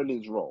star in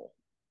his role.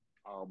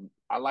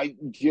 I like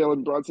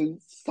Jalen Brunson,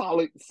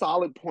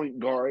 solid point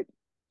guard.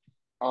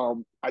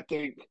 I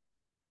think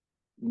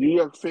New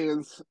York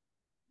fans,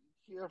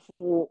 be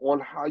careful on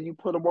how you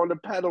put him on the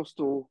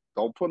pedestal.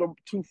 Don't put him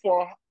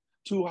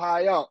too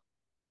high up.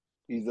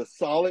 He's a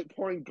solid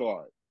point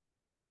guard.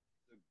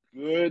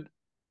 He's a good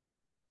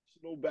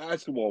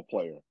basketball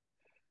player.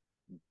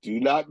 Do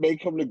not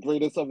make him the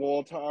greatest of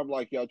all time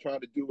like y'all trying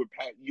to do with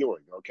Pat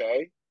Ewing,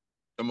 okay?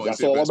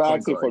 That's all I'm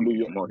asking for New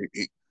York.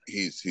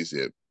 He's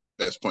the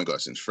best point guard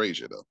since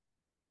Frazier,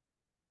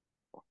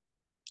 though.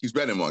 He's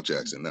better than Mark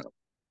Jackson now.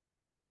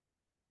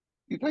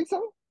 You think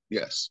so?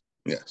 Yes.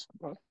 Yes.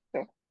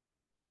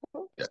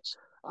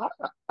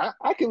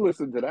 I can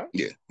listen to that.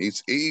 Yeah,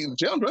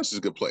 Jalen Brunson is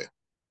a good player.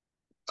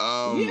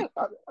 Yeah,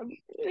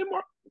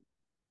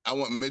 I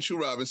want Mitchell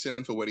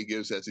Robinson for what he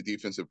gives as a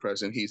defensive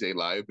presence. He's a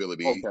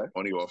liability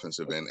on the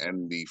offensive end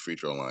and the free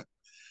throw line.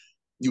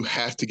 You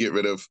have to get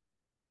rid of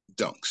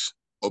dunks.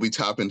 Obi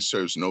Toppin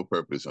serves no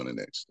purpose on the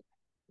Knicks.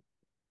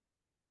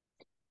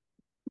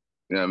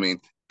 You know what I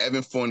mean?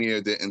 Evan Fournier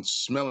didn't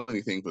smell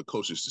anything for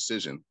coach's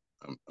decision.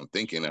 I'm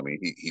thinking, I mean,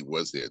 he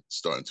was there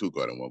starting two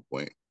guard at one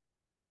point.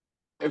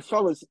 And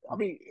fellas, I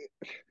mean,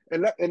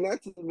 and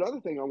that's another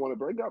thing I want to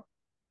bring up.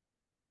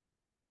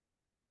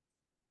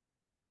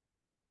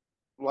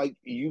 Like,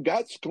 you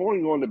got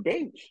scoring on the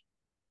bench,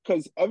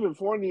 because Evan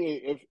Fournier,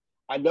 if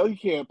I know he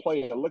can't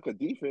play a lick of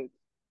defense,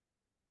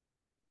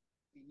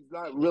 he's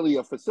not really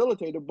a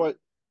facilitator. But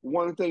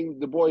one thing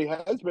the boy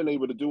has been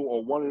able to do,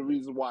 or one of the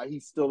reasons why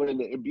he's still in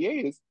the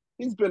NBA, is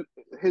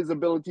his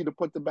ability to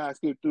put the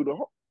basket through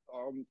the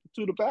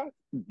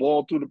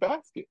ball through the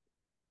basket.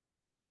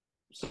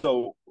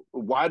 So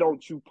why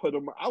don't you put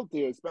him out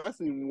there,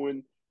 especially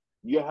when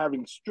you're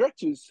having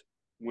stretches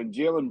when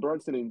Jalen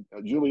Brunson and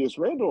Julius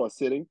Randle are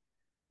sitting,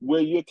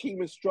 where your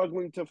team is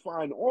struggling to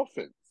find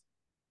offense.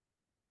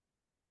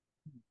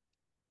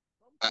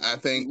 I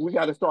think we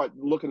got to start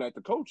looking at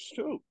the coach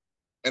too.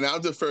 And I'll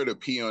defer to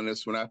P on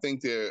this one. I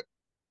think they're,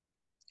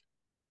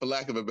 for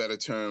lack of a better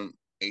term,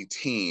 a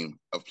team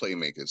of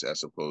playmakers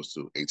as opposed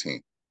to a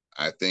team.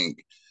 I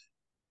think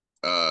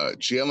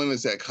Jalen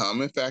is that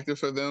common factor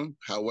for them.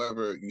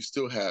 However, you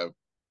still have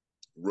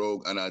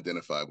rogue,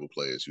 unidentifiable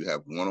players. You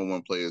have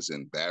one-on-one players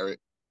in Barrett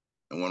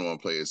and one-on-one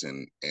players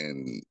in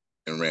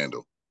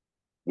Randle,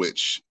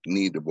 which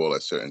need the ball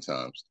at certain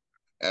times,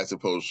 as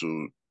opposed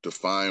to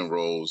defined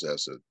roles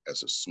as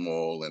a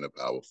small and a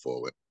power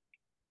forward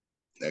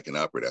that can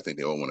operate. I think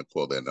they all want to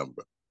call that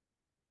number.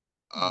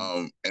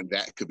 And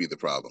that could be the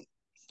problem.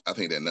 I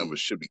think that number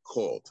should be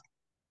called.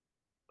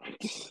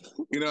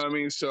 You know what I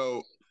mean?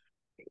 So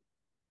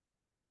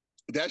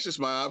that's just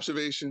my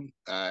observation.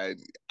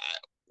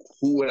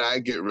 Who would I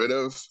get rid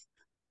of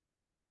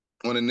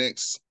on the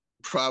Knicks?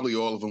 Probably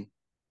all of them.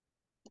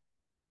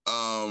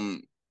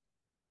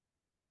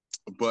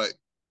 But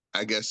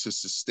I guess to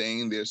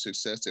sustain their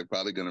success, they're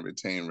probably going to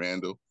retain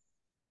Randle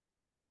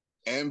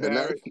and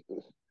Barrett.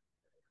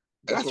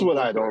 That's what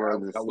I don't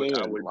understand.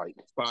 I would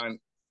find,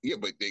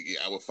 but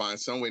I would find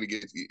some way to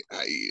get.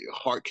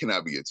 Hart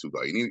cannot be a two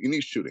guard. You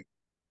need shooting.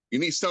 You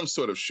need some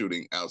sort of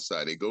shooting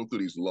outside. They go through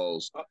these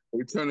lulls.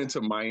 They turn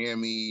into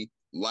Miami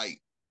light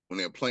when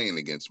they're playing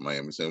against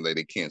Miami. So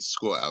they can't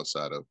score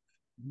outside of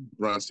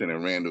Brunson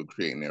and Randle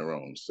creating their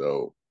own.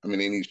 So I mean,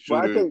 they need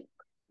shooters. Well,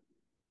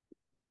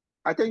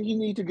 I think you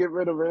need to get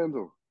rid of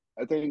Randle.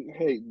 I think,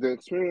 hey, the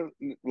experience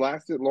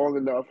lasted long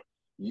enough.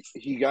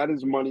 He got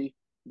his money.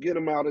 Get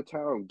him out of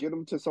town. Get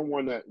him to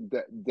someone that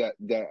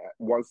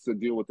wants to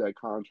deal with that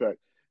contract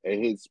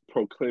and his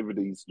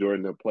proclivities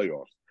during the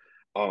playoffs.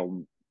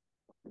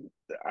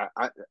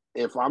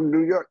 If I'm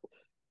New York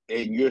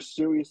and you're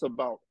serious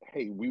about,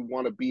 hey, we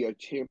want to be a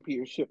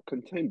championship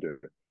contender,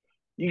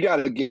 you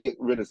got to get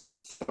rid of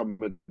some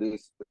of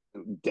this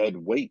dead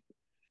weight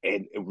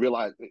and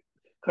realize,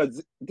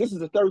 because this is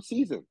the third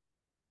season,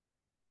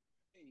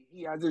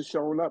 he hasn't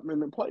shown up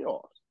in the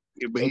playoffs.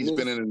 Yeah, but he's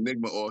been an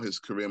enigma all his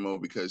career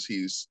mode because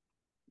he's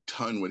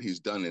done what he's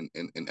done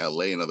in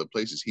LA and other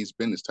places. He's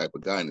been this type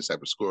of guy and this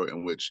type of scorer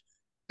in which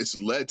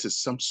it's led to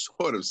some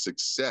sort of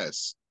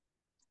success,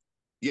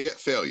 yet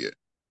failure.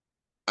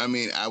 I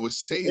mean, I would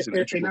say he's an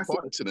integral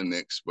part to the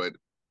Knicks, but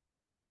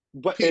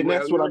and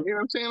that's what you know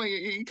what I'm saying? Like,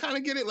 you kind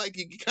of get it. Like,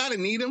 you kind of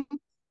need him.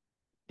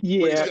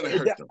 Yeah, but he's gonna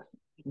hurt them.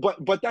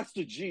 But that's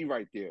the G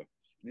right there.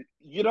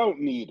 You don't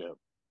need him.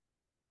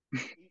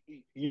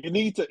 You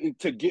need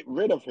to get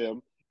rid of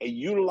him and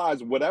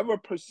utilize whatever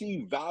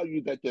perceived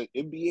value that the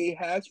NBA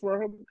has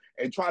for him,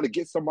 and try to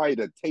get somebody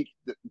to take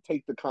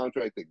the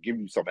contract and give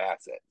you some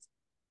assets.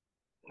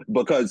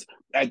 Because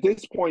at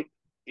this point,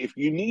 if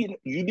you need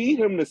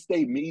him to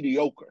stay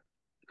mediocre,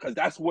 because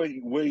that's where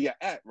you're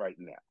at right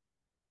now.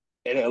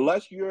 And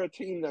unless you're a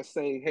team that's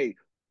saying, hey,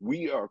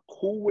 we are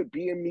cool with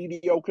being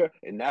mediocre,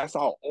 and that's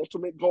our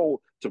ultimate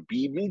goal, to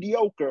be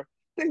mediocre,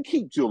 then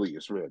keep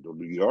Julius Randle,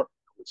 New York.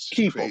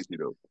 Keep crazy him.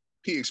 Though.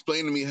 He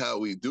explained to me how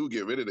we do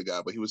get rid of the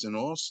guy, but he was an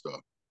all-star.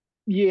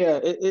 Yeah,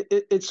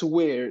 it's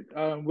weird.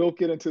 We'll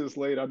get into this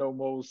later. I know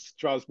Mo's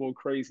drives Mo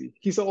crazy.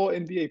 He's an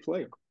all-NBA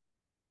player.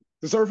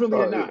 Deservedly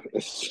or not.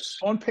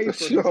 On paper,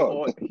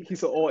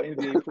 he's an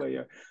all-NBA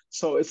player.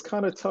 So it's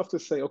kind of tough to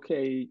say,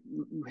 okay,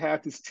 you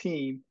have this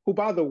team who,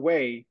 by the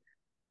way,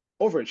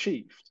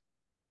 overachieved.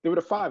 They were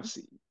the 5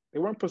 seed. They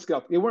weren't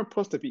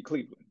supposed to beat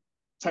Cleveland,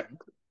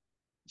 technically.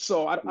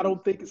 So I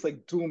don't think it's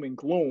like doom and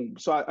gloom.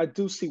 So I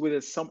do see where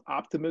there's some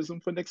optimism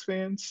for Knicks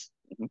fans,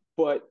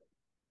 but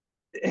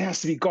it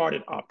has to be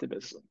guarded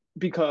optimism,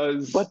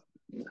 because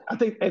I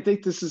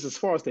think this is as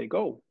far as they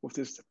go with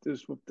this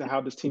with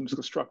how this team is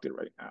constructed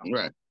right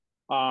now.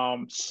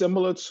 Right.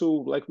 Similar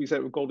to, like we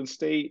said, with Golden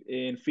State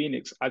and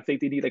Phoenix, I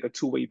think they need like a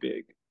two-way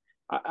big.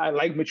 I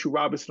like Mitchell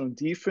Robinson on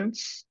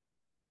defense,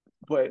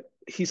 but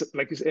he's,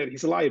 like you said,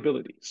 he's a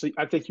liability. So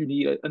I think you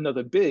need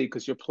another big,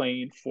 because you're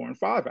playing 4 and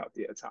 5 out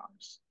there at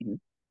times.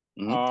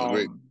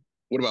 Great.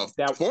 What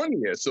about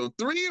Fournier? So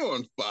 3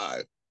 on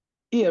 5.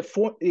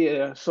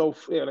 So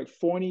like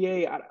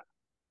Fournier,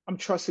 I'm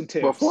trusting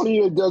Tibbs. But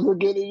Fournier doesn't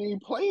get any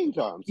playing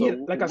time. So yeah,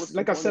 like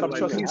I said, I'm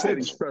trusting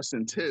Tibbs. He's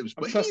trusting Tibbs.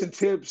 I'm trusting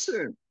Tibbs.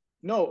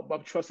 No,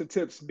 I'm trusting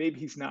Tibbs. Maybe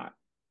he's not.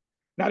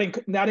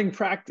 Not in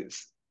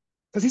practice.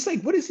 Because he's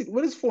like, what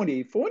is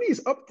Fournier?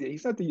 Fournier's up there.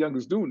 He's not the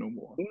youngest dude no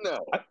more. No.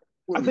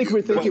 I think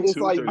we're thinking it's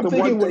like, I'm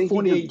thinking what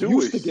Fournier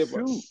used to give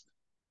us.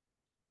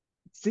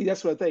 See,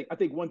 that's what I think. I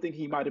think one thing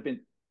he might have been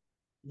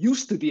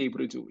used to be able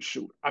to do is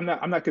shoot. I'm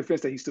not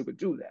convinced that he still could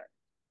do that.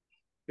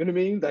 You know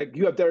what I mean? Like,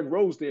 you have Derrick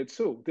Rose there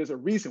too. There's a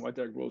reason why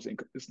Derrick Rose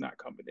is not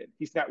coming in.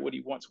 He's not what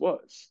he once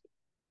was.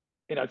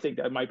 And I think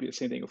that might be the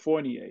same thing with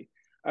Fournier.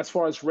 As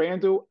far as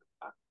Randle,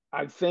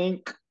 I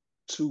think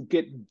to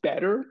get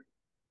better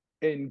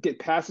and get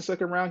past the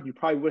second round, you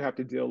probably would have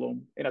to deal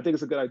him. And I think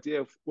it's a good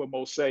idea what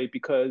Mo say,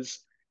 because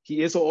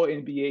he is an All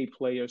NBA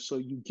player, so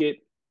you get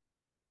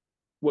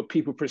what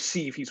people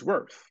perceive he's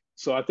worth.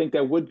 So I think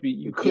that would be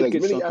you could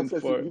get something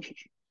for.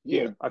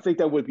 Yeah, I think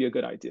that would be a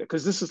good idea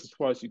because this is as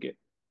far as you get.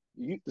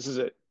 This is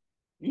it.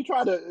 You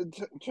try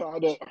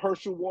to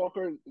Herschel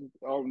Walker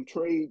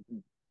trade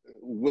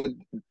with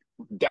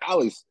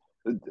Dallas.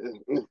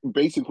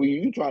 Basically,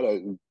 you try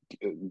to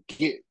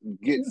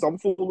get some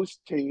foolish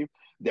team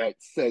that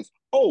says,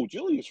 "Oh,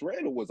 Julius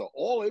Randle was an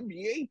All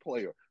NBA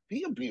player.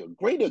 He'll be a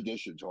great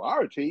addition to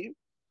our team."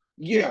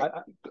 Yeah,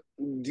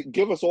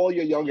 give us all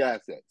your young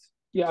assets.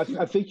 Yeah,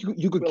 I think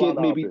you could get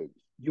maybe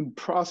you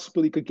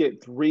possibly could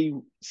get 3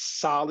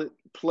 solid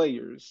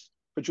players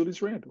for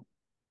Julius Randle.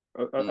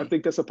 I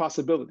think that's a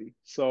possibility.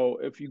 So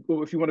if you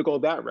want to go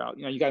that route,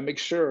 you got to make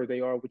sure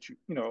they are what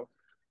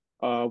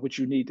what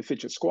you need to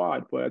fit your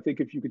squad. But I think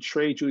if you could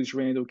trade Julius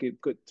Randle,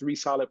 get good 3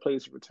 solid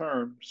players in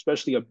return,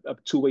 especially a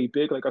two-way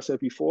big, like I said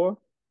before,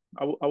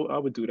 I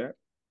would do that.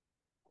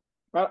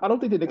 I don't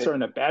think the Knicks are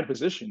in a bad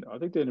position, though. I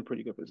think they're in a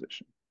pretty good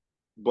position.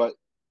 But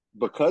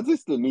because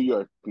it's the New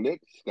York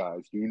Knicks,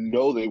 guys,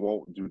 they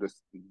won't do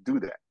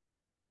that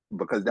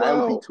because that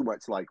would be too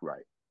much like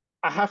right.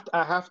 I have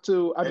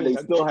to. I mean, they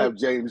still have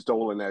James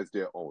Dolan as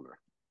their owner.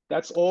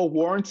 That's all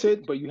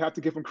warranted, but you have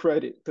to give them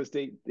credit because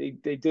they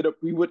did it.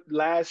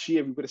 Last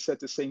year we would have said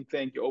the same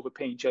thing. You're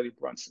overpaying Jalen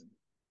Brunson.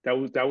 That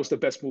was the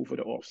best move for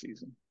the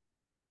offseason.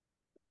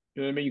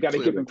 You know what I mean? You got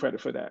to give them credit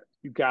for that.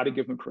 You got to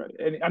give them credit.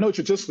 And I know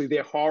traditionally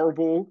they're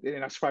horrible,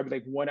 and that's probably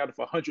like 1 out of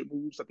 100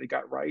 moves that they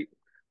got right.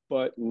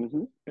 But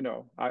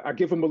I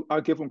give them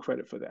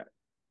credit for that.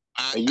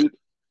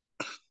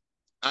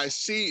 I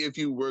see if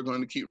you were going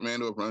to keep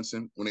Randle or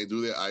Brunson when they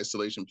do their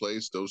isolation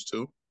plays, those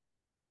two.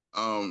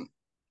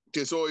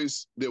 There's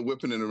always they're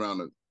whipping it around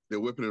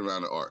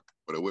the arc,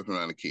 or they're whipping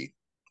around the key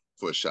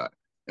for a shot.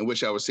 In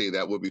which I would say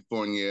that would be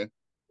Fournier,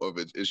 or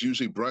if it's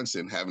usually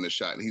Brunson having a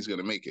shot and he's going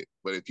to make it.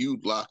 But if you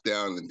lock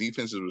down the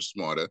defenses were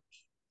smarter,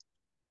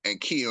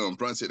 and key on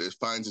Brunson, it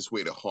finds its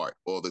way to Hart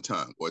all the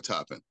time or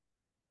Toppin.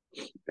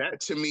 That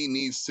to me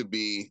needs to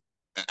be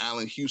an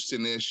Allen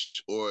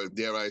Houston-ish, or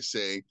dare I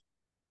say,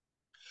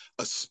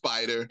 a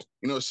spider.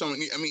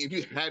 Someone. I mean, if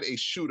you had a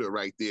shooter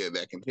right there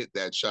that can hit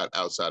that shot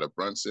outside of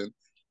Brunson,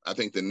 I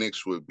think the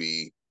Knicks would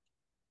be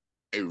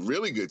a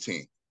really good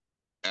team.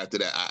 After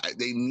that,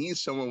 they need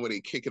someone where they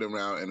kick it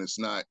around and it's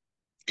not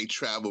a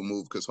travel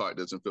move because Hart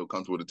doesn't feel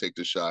comfortable to take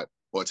the shot,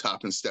 or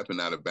Toppin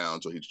stepping out of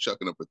bounds, or he's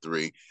chucking up a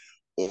 3,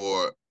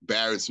 or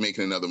Barrett's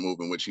making another move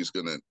in which he's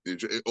gonna.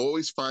 It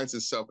always finds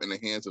itself in the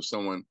hands of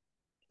someone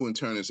who in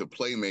turn is a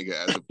playmaker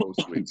as opposed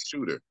to a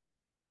shooter.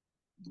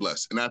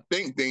 Bless. And I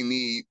think they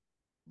need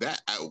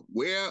that.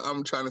 Where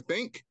I'm trying to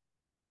think.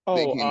 I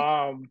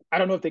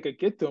don't know if they could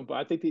get them, but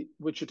I think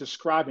what you're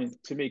describing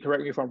to me,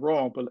 correct me if I'm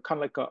wrong, but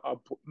kind of like a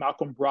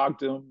Malcolm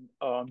Brogdon,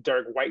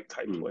 Derek White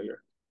type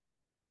player.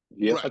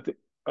 Yeah, right.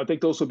 I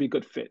think those would be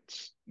good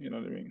fits. You know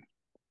what I mean?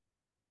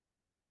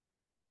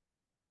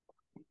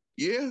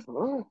 Yeah.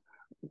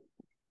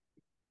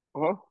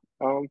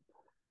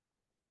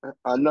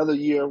 Another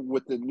year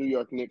with the New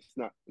York Knicks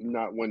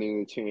not winning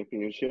the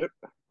championship,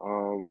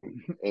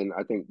 and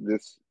I think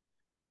this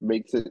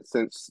makes it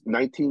since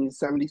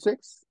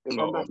 1976, if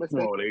I'm not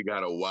mistaken. No, they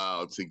got a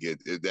while to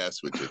get.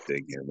 That's what you're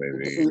thinking,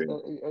 baby.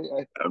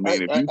 I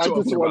mean, if you're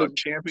talking about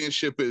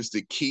championship is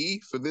the key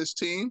for this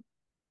team,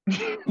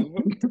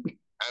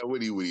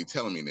 what are you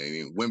telling me,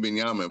 Nate?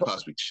 Wembanyama and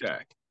possibly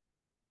Shaq.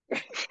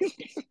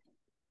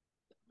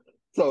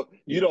 So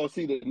you don't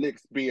see the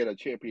Knicks being a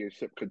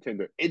championship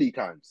contender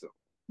anytime soon.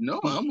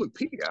 No, I'm with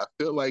Pete. I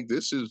feel like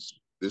this is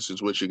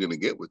what you're going to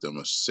get with them: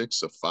 a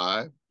 6, a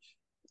 5,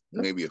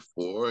 maybe a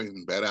 4,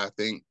 and better. I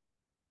think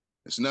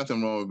there's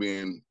nothing wrong with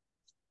being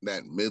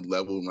that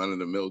mid-level,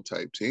 run-of-the-mill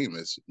type team.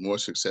 It's more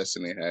success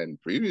than they had in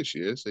previous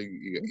years. So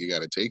you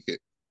got to take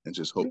it and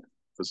just hope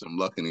for some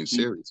luck in these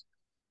series.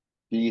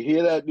 Do you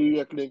hear that, New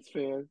York Knicks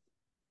fans?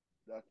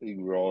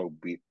 Nothing wrong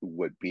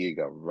with being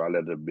a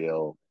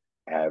run-of-the-mill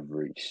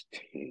average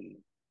team.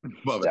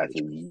 That's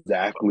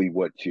exactly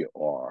what you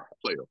are.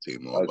 Playoff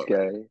team,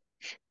 okay?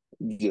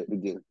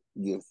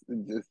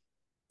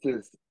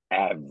 Just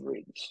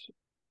average.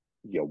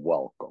 You're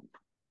welcome.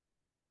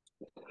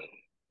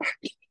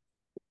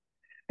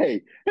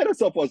 Hey, hit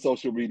us up on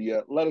social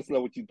media. Let us know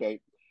what you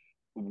think.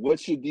 What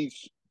should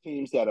these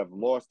teams that have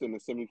lost in the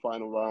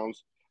semifinal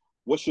rounds,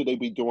 what should they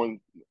be doing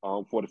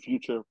for the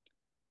future?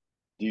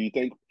 Do you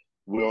think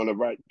we're on the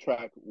right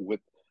track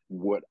with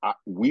what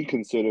we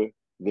consider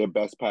their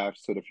best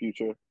paths to the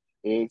future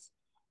is?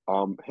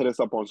 Hit us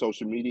up on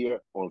social media,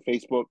 on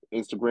Facebook,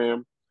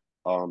 Instagram,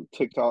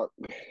 TikTok.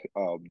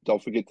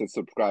 Don't forget to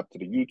subscribe to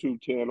the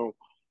YouTube channel.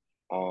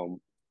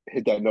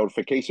 Hit that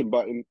notification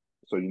button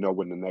so you know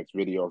when the next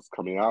video is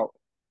coming out.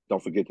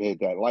 Don't forget to hit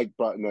that like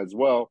button as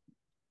well.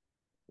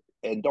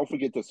 And don't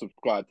forget to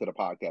subscribe to the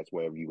podcast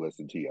wherever you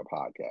listen to your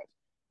podcast.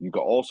 You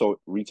can also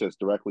reach us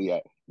directly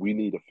at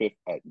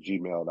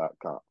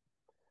weneedafifth@gmail.com.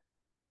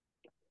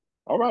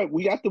 All right,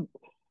 we got the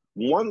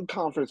one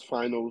conference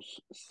finals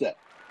set.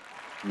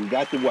 We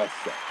got the West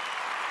set.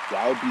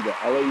 That would be the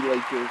LA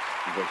Lakers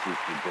versus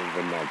the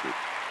Denver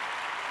Nuggets.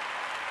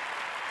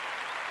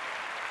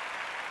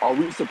 Are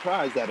we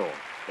surprised at all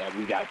that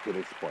we got to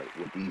this point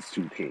with these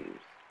two teams?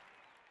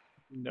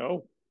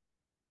 No,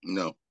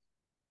 No.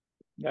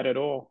 not at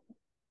all.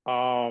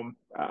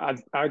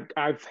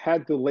 I've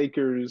had the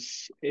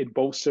Lakers in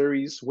both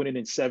series winning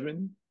in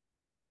seven.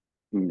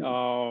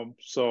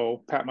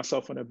 So pat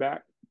myself on the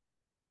back.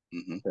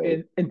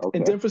 Mm-hmm.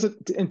 And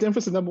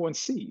Denver's the number one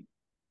seed.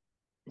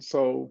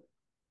 So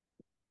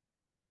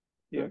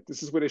yeah,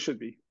 this is where they should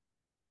be.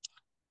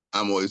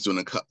 I'm always doing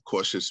a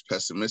cautious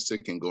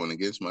pessimistic and going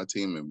against my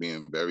team and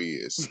being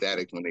very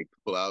ecstatic when they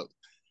pull out,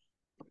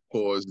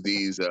 pause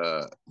these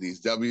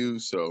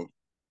W's. So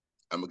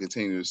I'm gonna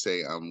continue to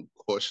say I'm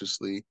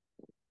cautiously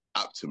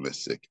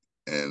optimistic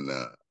in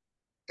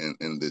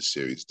this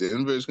series.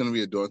 Denver is gonna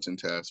be a daunting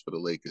task for the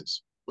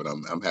Lakers, but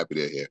I'm happy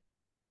they're here.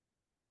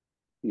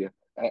 Yeah,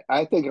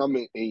 I think I'm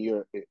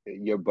in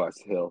your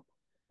bus, Hill,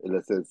 in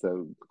the sense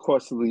of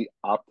cautiously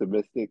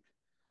optimistic.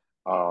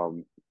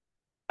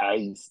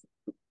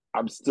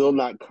 I'm still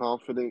not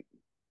confident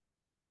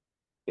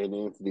in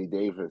Anthony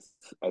Davis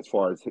as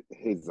far as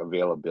his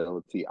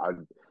availability.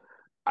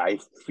 I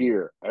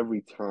fear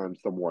every time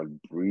someone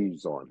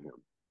breathes on him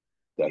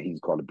that he's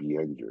going to be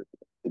injured.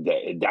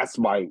 That's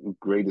my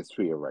greatest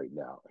fear right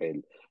now,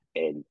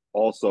 and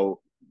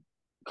also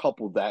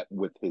couple that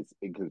with his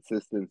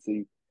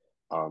inconsistency.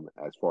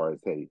 As far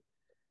as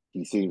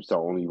he seems to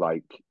only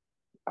like,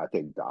 I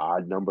think, the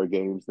odd number of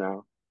games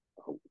now.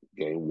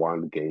 Game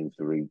 1, game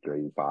 3,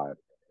 game 5,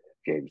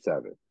 game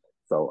 7.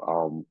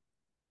 So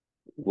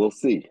we'll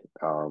see.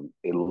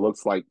 It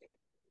looks like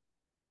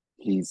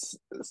he's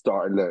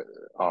starting to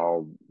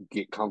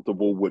get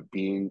comfortable with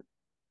being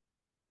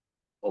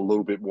a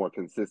little bit more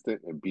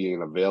consistent and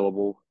being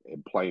available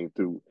and playing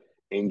through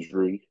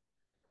injury.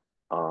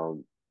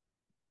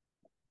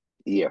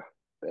 Yeah,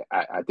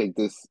 I think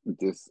this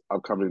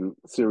upcoming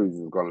series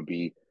is going to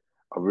be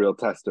a real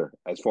tester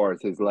as far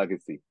as his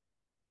legacy.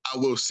 I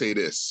will say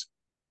this,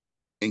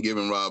 and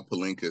giving Rob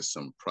Pelinka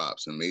some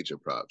props and major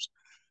props.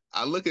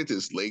 I look at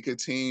this Laker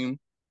team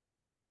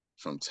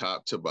from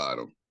top to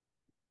bottom,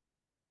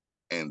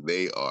 and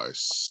they are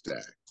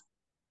stacked.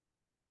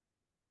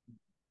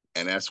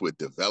 And that's with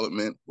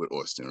development with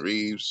Austin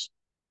Reeves.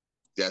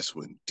 That's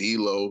with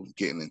D'Lo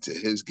getting into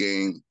his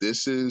game.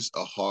 This is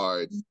a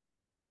hard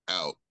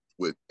out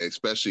with,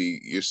 especially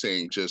you're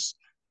saying just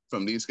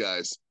from these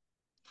guys,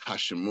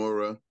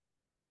 Hashimura,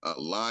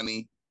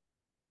 Lonnie,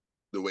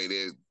 the way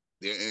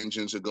their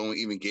engines are going,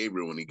 even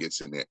Gabriel when he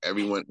gets in there,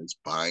 everyone is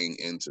buying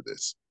into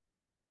this.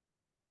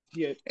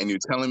 Yeah. And you're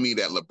telling me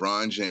that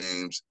LeBron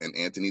James and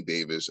Anthony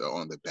Davis are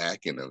on the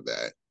back end of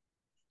that.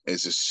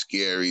 It's a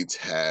scary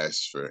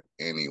task for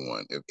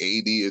anyone. If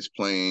AD is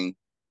playing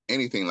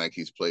anything like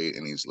he's played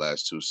in these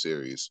last two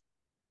series,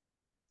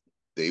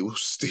 they will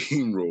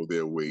steamroll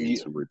their way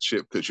into a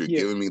chip because you're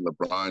giving me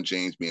LeBron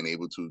James being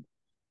able to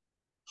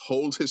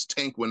hold his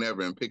tank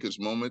whenever and pick his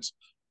moments.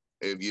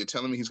 If you're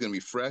telling me he's going to be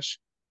fresh,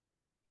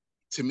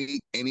 to me,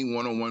 any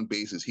one-on-one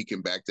basis, he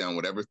can back down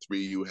whatever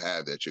three you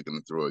have that you're going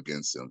to throw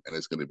against him, and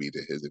it's going to be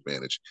to his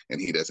advantage, and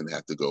he doesn't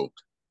have to go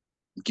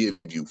give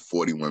you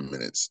 41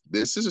 minutes.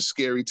 This is a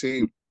scary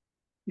team.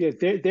 Yeah,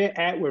 they're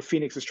at where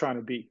Phoenix is trying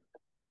to be.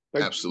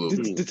 Like,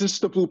 absolutely. This is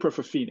the blueprint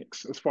for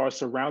Phoenix as far as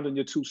surrounding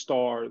your two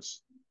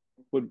stars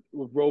with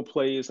role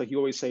players, like you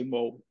always say,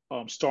 Mo,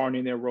 starring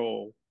in their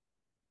role.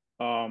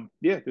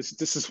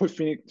 This is what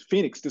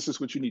Phoenix. This is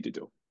what you need to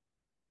do.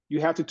 You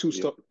have the two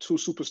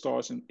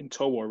superstars in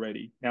tow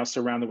already. Now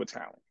surrounded with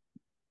talent.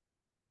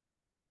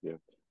 Yeah,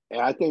 and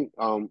I think,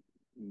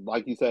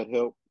 like you said,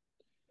 Hill,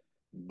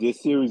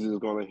 this series is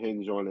going to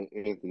hinge on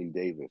Anthony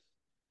Davis.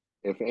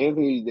 If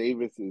Anthony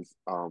Davis is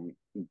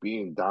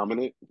being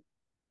dominant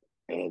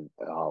and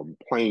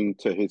playing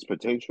to his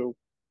potential,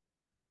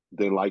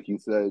 then, like you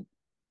said,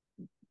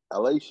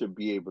 LA should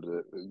be able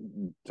to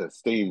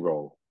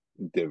steamroll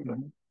Denver.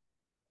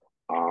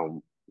 Mm-hmm.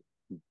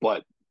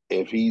 But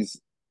if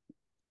he's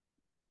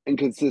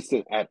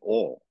inconsistent at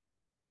all,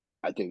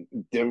 I think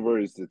Denver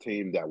is the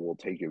team that will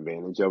take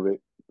advantage of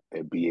it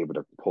and be able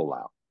to pull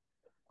out.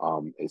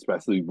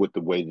 Especially with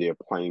the way they're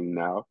playing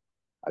now.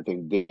 I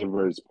think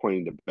Denver is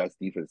playing the best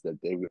defense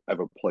that they've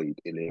ever played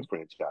in their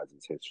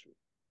franchise's history.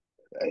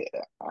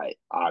 I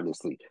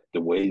honestly, the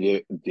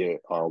way their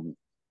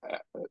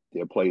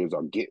players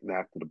are getting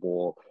after the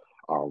ball,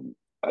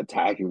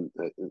 attacking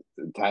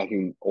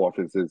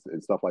offenses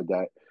and stuff like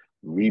that,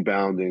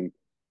 rebounding.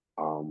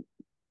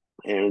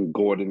 Aaron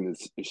Gordon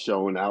is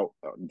showing out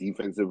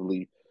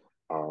defensively,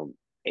 and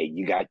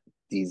you got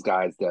these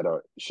guys that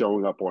are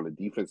showing up on the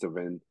defensive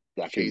end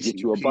that can get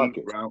you a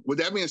bucket. Brown. With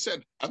that being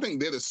said, I think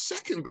they're the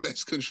second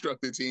best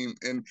constructed team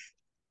in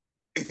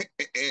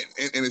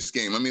this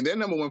game. I mean, they're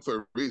number one for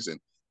a reason.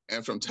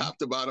 And from top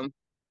to bottom,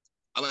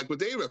 I like what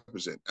they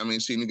represent. I mean,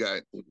 see, you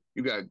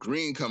got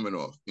Green coming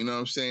off. You know what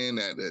I'm saying?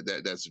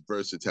 That's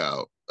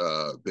versatile,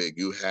 big.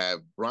 You have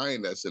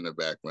Brian that's in the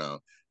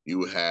background.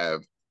 You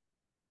have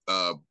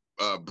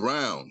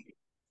Brown.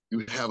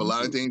 You have a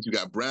lot of things. You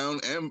got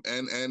Brown and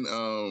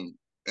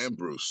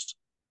Bruce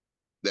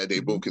that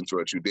they both can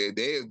throw at you.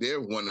 They're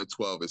 1 to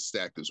 12 is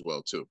stacked as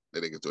well too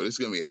that they can throw. This is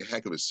gonna be a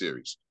heck of a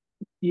series.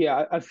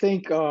 Yeah, I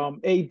think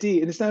AD, and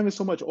it's not even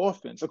so much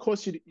offense. Of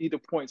course, you need the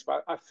points,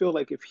 but I feel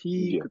like if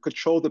he could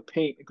control the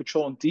paint and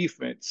control on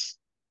defense,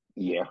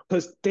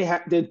 because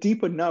they're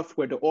deep enough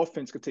where the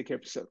offense could take care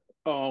of itself.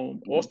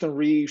 Austin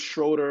Reeves,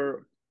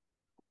 Schroeder,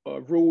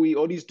 Rui,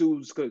 all these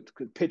dudes could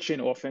pitch in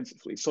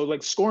offensively. So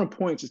like scoring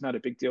points is not a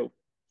big deal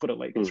for the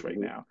Lakers right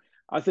now.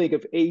 I think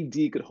if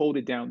AD could hold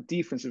it down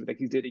defensively like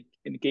he did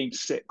in game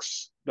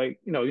 6, like,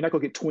 you're not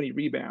going to get 20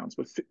 rebounds,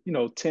 but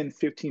 10,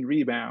 15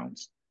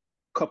 rebounds,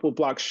 couple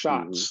block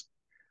shots.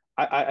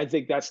 I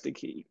think that's the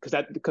key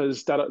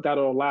because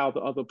that'll allow the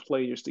other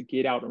players to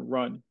get out and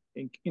run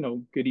and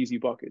get easy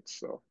buckets.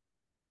 So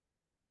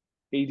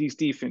AD's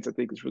defense, I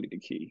think, is really the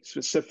key,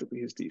 specifically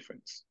his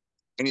defense.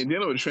 And you're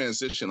dealing with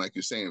transition, like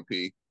you're saying,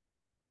 P.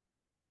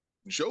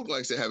 Joke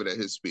likes to have it at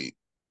his speed.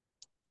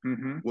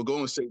 What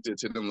Golden State did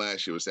to them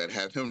last year was that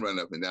have him run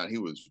up and down. He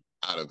was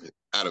out of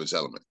his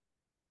element,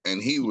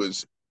 and he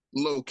was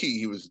low key.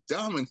 He was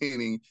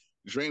dominating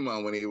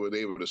Draymond when they were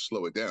able to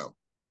slow it down.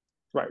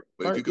 Right.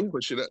 But if you could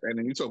push it up, and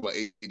then you talk about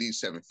AD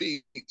 7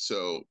 feet,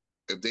 so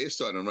if they're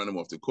starting to run him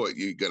off the court,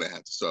 you're gonna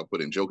have to start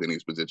putting Joke in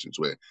these positions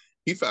where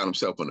he found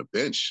himself on the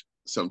bench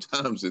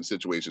sometimes in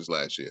situations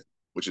last year,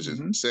 which is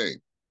insane.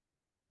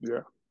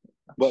 Yeah.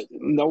 But you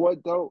know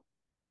what though?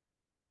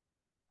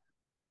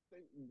 I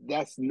think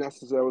that's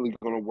necessarily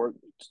going to work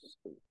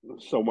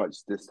so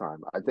much this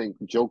time. I think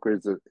Joker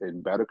is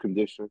in better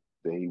condition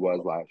than he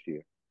was last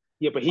year.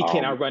 Yeah, but he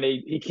can't outrun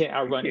He can't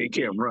outrun He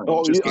can't run.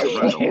 Oh, Just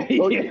can't run.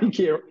 He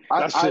can't.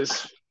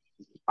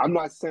 I'm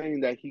not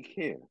saying that he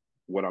can.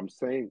 What I'm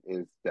saying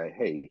is that,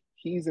 hey,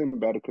 he's in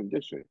better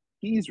condition.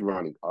 He's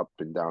running up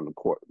and down the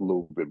court a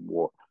little bit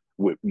more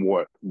with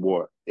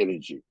more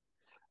energy.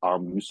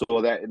 You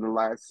saw that in the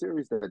last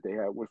series that they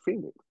had with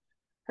Phoenix.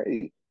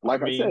 Hey,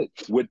 like I said,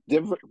 with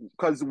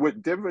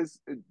Denver's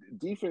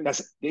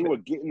defense, they were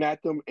getting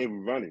at them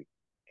and running.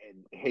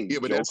 And hey, yeah,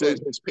 but that's at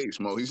his pace,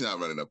 Mo. He's not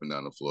running up and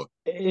down the floor.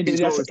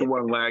 He's always the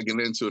one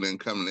lagging into it and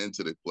coming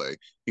into the play.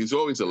 He's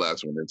always the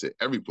last one into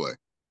every play.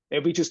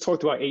 And we just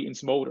talked about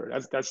Ayton's motor.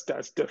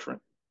 That's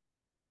different.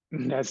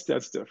 That's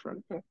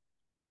different.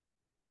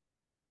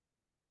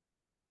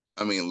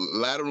 I mean,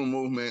 lateral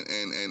movement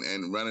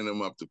and running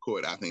him up the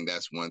court. I think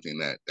that's one thing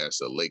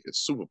that's a Lakers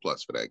super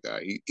plus for that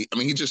guy.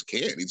 He just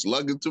can't. He's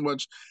lugging too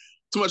much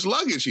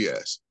luggage. He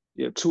has.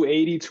 Yeah,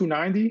 280,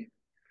 290.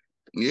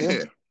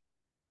 Yeah.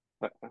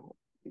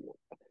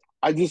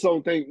 I just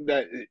don't think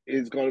that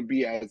it's going to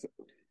be as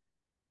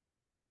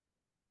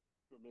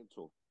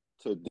instrumental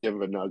to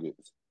Denver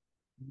Nuggets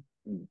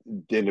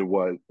than it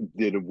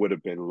would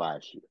have been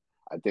last year.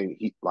 I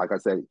think like I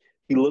said,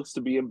 he looks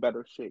to be in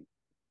better shape.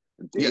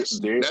 That's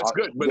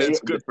good, but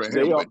that's good for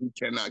him. But he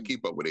cannot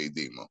keep up with AD,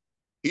 Mo.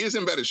 He is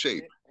in better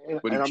shape,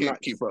 but he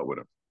can't keep up with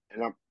him.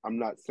 And I'm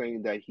not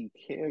saying that he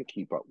can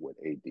keep up with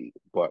AD,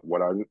 but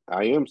what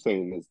I am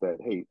saying is that,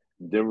 hey,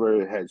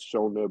 Denver has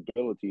shown their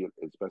ability,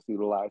 especially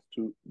the last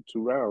two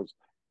rounds.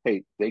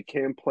 Hey, they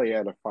can play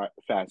at a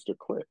faster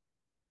clip.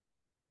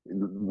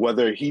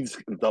 Whether he's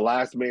the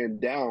last man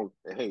down,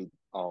 hey,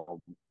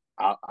 I'll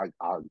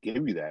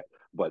give you that.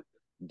 But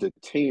the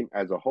team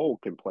as a whole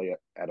can play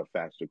at a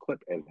faster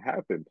clip and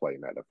have been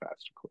playing at a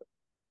faster clip.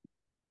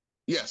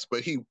 Yes,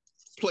 but he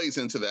plays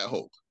into that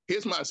hole.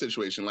 Here's my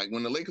situation. Like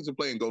when the Lakers are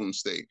playing Golden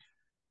State,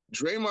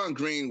 Draymond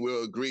Green,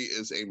 will agree,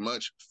 is a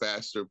much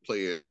faster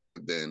player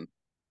than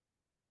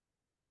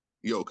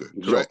Joker.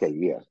 Correct? Okay,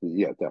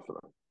 yeah,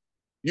 definitely.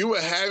 You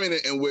were having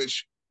it in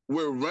which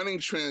we're running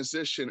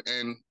transition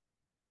and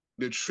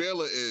the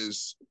trailer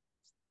is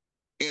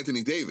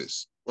Anthony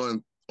Davis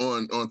on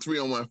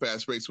 3-on-1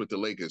 fast breaks with the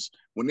Lakers.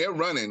 When they're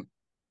running,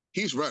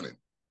 he's running.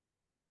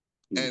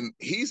 And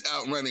he's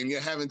out running.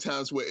 You're having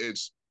times where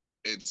it's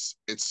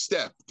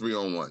Steph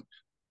 3-on-1.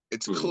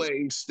 It's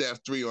Clay,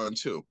 Steph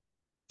 3-on-2.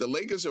 The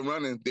Lakers are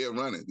running, they're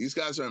running. These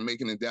guys aren't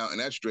making it down, and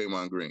that's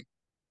Draymond Green.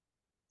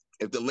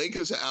 If the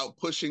Lakers are out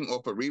pushing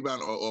off a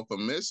rebound or off a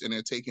miss and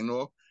they're taking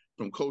off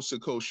from coast to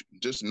coast,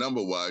 just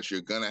number-wise,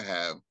 you're going to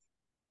have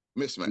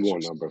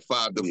mismatches.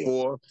 5 to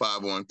 4,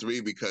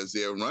 5-on-3, because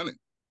they're running.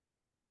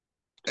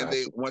 And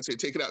once they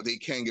take it out, they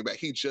can get back.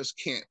 He just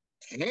can't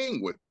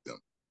hang with them.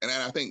 And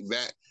I think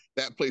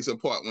that plays a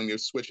part when you're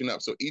switching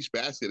up. So each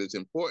basket is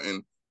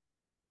important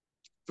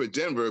for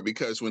Denver,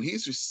 because when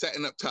he's just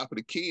setting up top of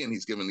the key and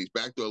he's giving these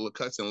backdoor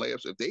cuts and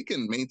layups, if they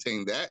can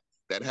maintain that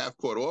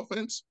half-court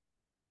offense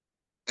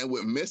and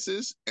with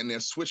misses and they're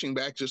switching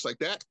back just like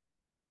that,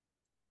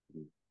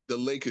 the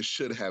Lakers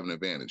should have an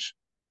advantage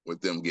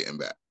with them getting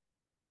back.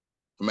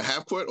 From a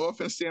half-court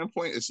offense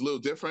standpoint, it's a little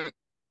different.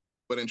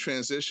 But in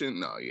transition,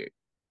 no, yeah.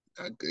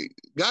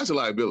 Guys are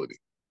liability.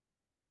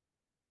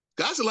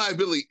 Guys are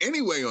liability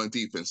anyway on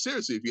defense.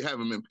 Seriously, if you have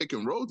him in pick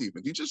and roll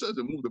defense, he just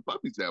doesn't move the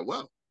puppies that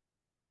well.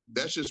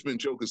 That's just been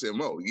Joker's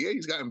MO. Yeah,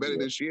 he's gotten better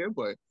this year,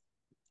 but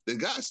the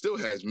guy still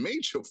has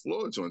major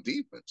flaws on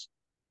defense.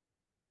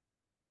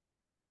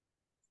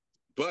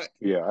 But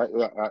Yeah,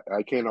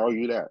 I can't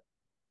argue that.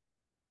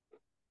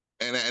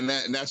 and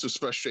that's what's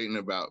frustrating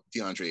about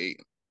DeAndre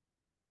Ayton,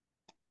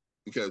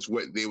 because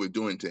what they were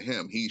doing to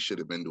him, he should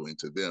have been doing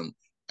to them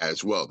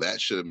as well.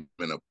 That should have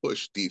been a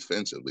push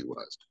defensively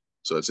wise.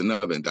 So it's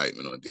another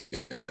indictment on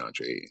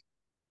DeAndre Ayton.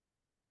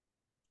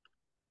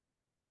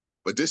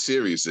 But this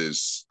series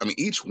is, I mean,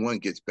 each one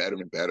gets better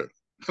and better.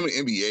 I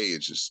mean, NBA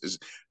is just is.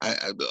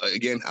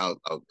 Again, I'll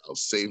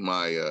save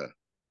my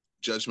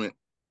judgment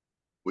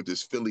with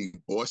this Philly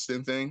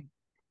Boston thing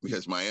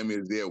because Miami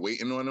is there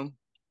waiting on them.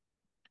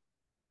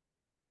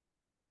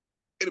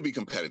 It'll be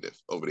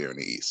competitive over there in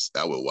the East.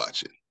 I will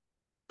watch it,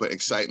 but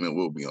excitement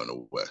will be on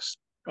the West.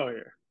 Oh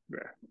yeah.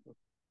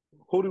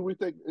 Who do we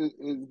think is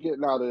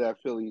getting out of that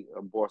Philly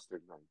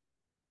Boston thing?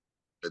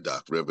 The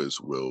Doc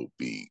Rivers will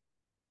be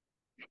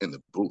in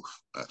the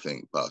booth. I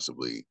think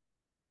possibly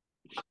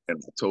in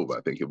October.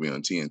 I think he'll be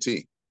on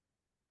TNT.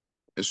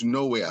 There's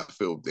no way I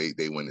feel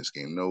they win this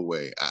game. No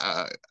way.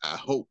 I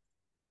hope,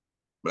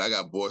 but I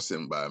got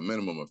Boston by a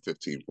minimum of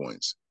 15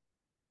 points.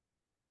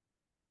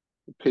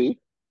 P.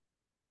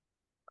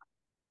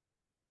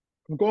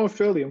 I'm going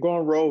Philly. I'm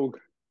going rogue.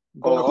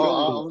 I'm going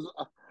Philly.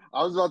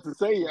 I was about to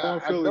say,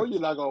 going I know Philly.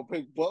 you're not gonna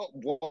pick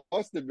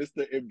Boston,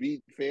 Mr.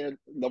 Embiid fan,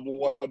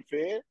 #1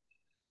 fan.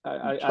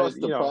 I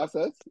Trust the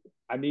process.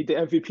 I need the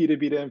MVP to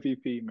be the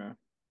MVP, man.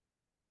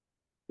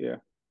 Yeah,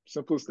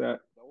 simple as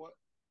that. You know what?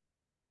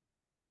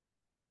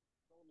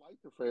 I don't like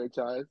the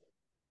franchise,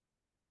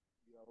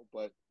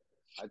 but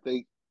I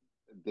think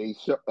they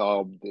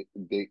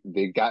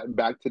gotten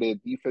back to their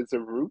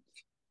defensive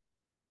roots,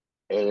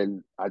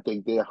 and I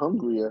think they're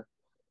hungrier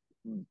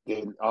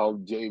than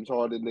James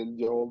Harden and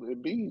Joel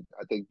Embiid.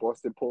 I think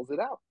Boston pulls it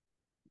out.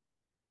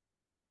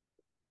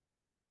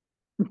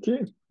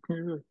 Okay.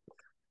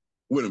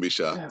 Wouldn't be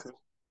shocked.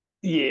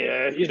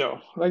 Yeah,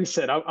 like I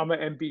said, I'm an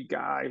Embiid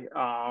guy.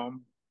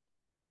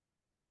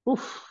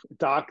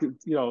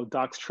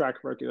 Doc's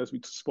track record, as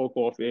we spoke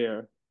off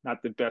air,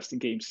 not the best in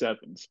Game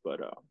Sevens, but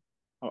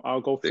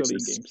I'll go Philly in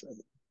Game 7.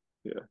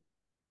 Yeah.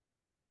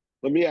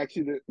 Let me ask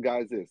you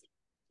guys this.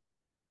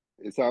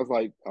 It sounds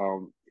like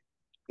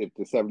if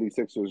the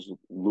 76ers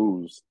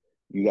lose,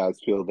 you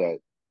guys feel that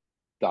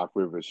Doc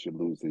Rivers should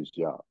lose his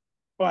job.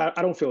 Well,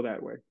 I don't feel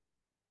that way.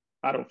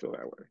 I don't feel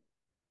that way.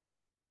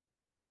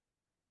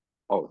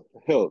 Oh,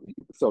 hell.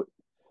 So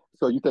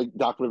you think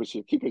Doc Rivers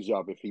should keep his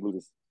job if he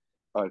loses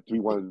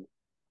 3-1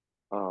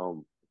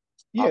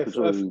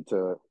 opportunity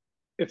to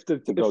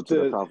go to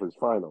the conference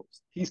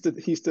finals? He's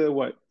the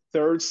what,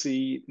 third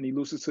seed, and he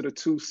loses to the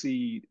 2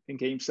 seed in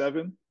Game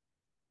 7.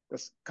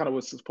 That's kind of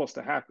what's supposed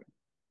to happen.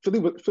 Philly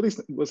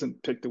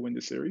wasn't picked to win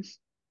the series.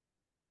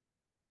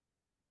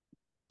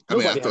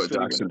 I thought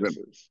Doc should have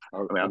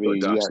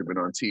been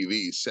on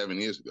TV 7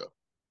 years ago.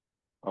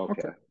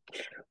 Okay.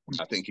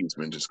 I think he's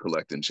been just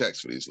collecting checks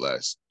for these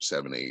last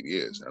 7 to 8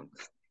 years.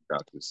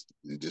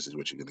 This is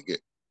what you're going to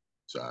get.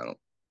 So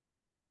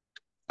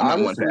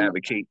I'm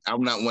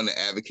not one to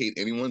advocate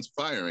anyone's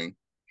firing,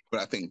 but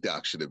I think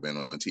Doc should have been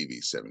on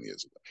TV 7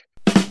 years ago.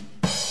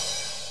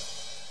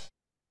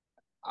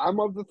 I'm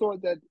of the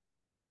thought that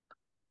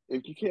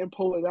if you can't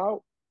pull it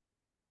out,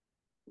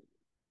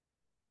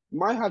 you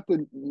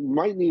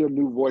might need a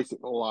new voice in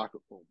the locker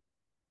room,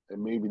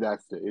 and maybe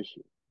that's the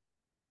issue.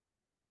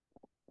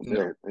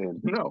 No,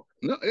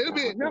 it'll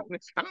be no.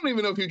 I don't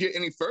even know if you get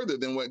any further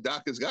than what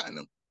Doc has gotten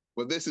them.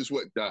 But this is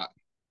what Doc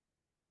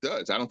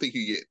does. I don't think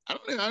you get. I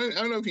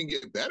don't know if you can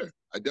get better.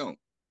 I don't.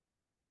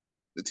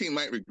 The team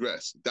might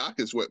regress.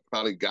 Doc is what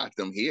probably got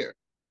them here.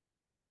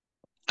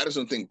 I just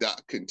don't think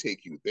Doc can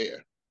take you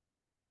there.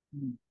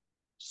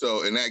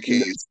 So in that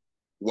case,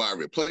 why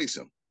replace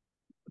him?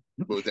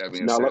 But with that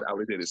being said, I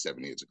did it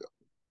 7 years ago.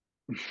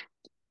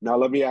 Now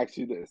let me ask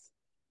you this: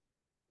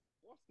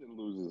 Boston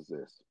loses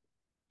this.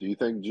 Do you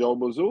think Joe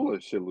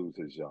Mazzulla should lose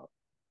his job?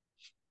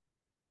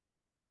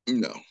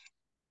 No,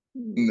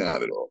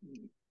 not at all.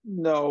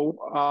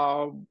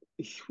 No.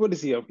 What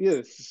is he up?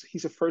 Yes,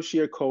 he's a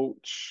first-year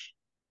coach.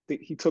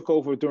 He took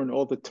over during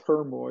all the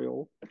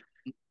turmoil.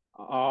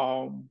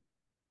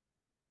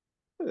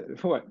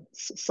 What?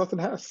 Something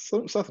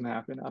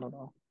happened. I don't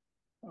know.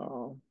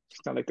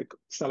 It's not like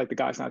the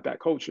guy's not that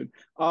coaching.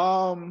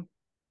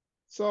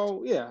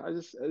 So yeah,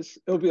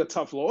 it'll be a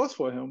tough loss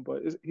for him,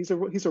 but he's a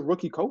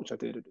rookie coach at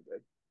the end of the day.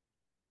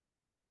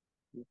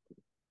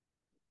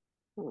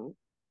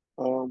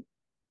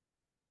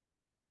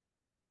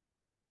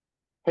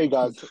 Hey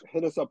guys,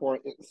 hit us up on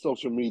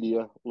social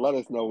media. Let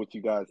us know what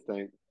you guys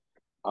think.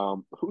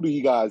 Who do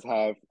you guys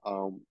have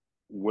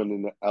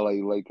winning the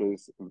LA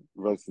Lakers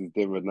versus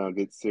Denver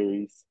Nuggets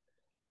series?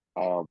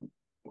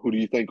 Who do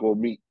you think will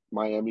meet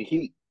Miami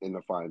Heat in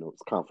the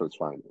conference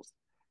finals?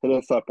 Hit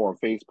us up on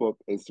Facebook,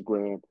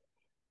 Instagram,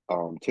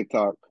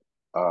 TikTok.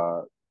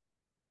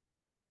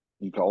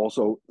 You can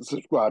also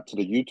subscribe to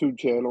the YouTube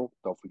channel.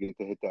 Don't forget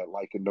to hit that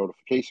like and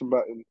notification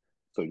button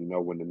so you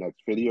know when the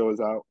next video is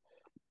out.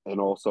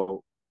 And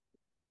also,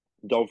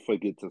 don't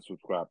forget to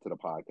subscribe to the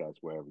podcast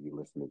wherever you're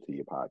listening to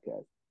your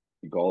podcast.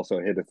 You can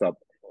also hit us up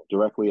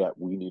directly at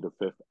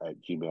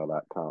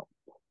weneedafifth@gmail.com.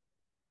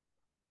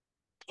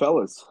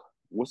 fellas,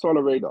 what's on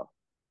the radar?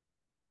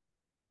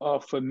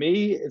 For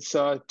me, it's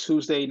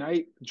Tuesday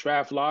night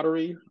draft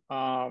lottery.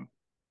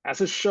 As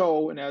a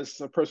show and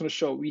as a personal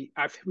show,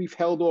 we've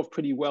held off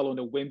pretty well on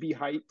the Wemby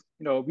hype.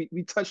 You know,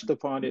 we touched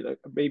upon it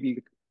maybe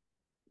a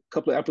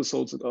couple of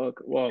episodes ago,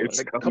 well, It's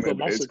like a coming. couple of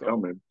months It's ago.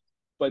 coming.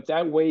 But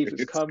that wave is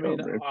It's coming.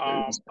 coming.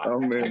 It's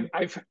coming.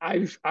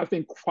 I've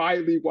been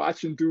quietly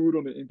watching dude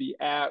on the NBA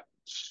app.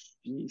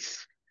 Jeez.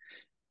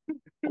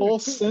 All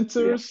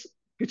centers,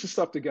 get your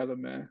stuff together,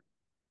 man.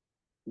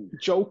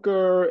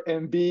 Joker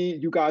and B,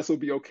 you guys will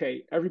be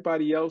okay.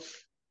 Everybody else,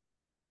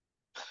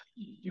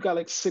 you got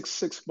like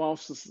six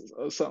months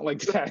or something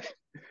like that.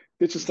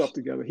 Get your stuff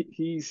together.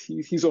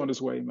 He's on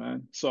his way,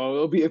 man. So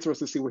it'll be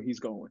interesting to see where he's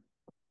going.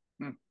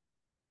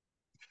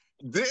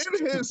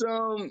 Didn't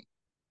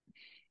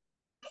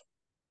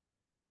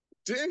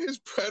his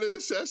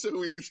predecessor, who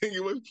we think he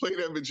was, played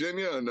at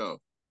Virginia or no?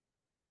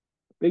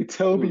 They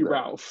tell me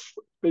Ralph.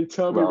 They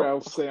tell me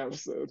Ralph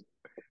Sampson.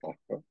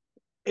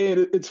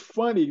 And it's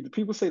funny.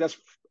 People say that's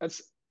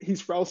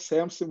he's Ralph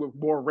Sampson with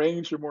more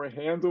range and more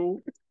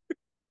handle.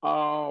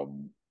 But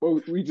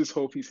we just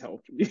hope he's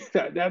healthy.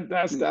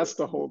 That's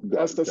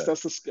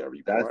the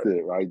scary part. That's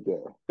it right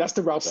there. That's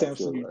the Ralph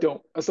Sampson you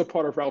don't. That's the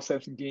part of Ralph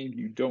Sampson game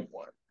you don't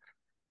want.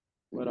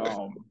 But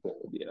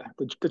yeah,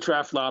 the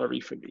draft lottery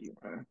for me,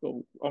 man.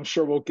 So I'm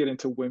sure we'll get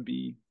into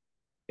Wemby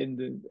in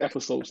the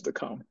episodes to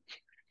come.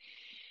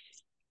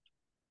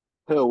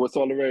 Hill, what's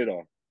on the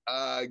radar?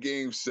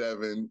 Game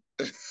 7.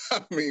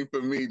 I mean,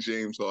 for me,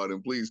 James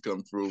Harden, please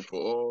come through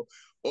for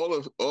all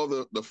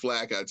the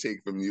flack I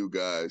take from you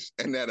guys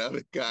and that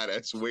other guy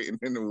that's waiting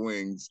in the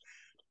wings.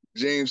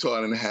 James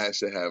Harden has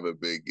to have a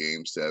big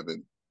Game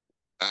 7.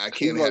 I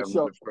can't have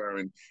him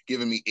deferring,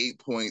 giving me 8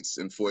 points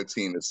and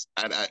 14.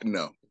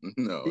 No.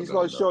 He's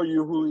going to show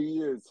you who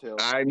he is, Hill.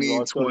 I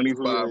need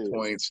 25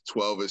 points,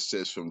 12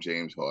 assists from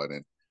James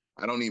Harden.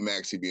 I don't need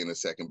Maxey being the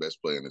second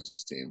best player in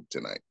this team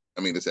tonight.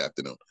 I mean, this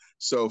afternoon.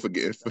 So for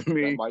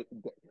me,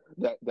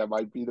 that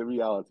might be the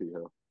reality,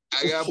 Hill.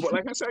 I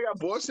got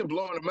Boston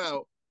blowing him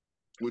out,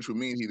 which would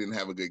mean he didn't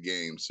have a good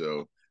game.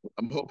 So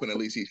I'm hoping at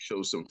least he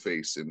shows some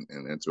face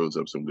and throws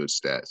up some good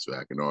stats so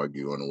I can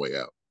argue on the way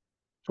out.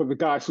 For the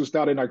guys who's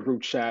not in our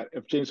group chat,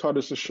 if James Harden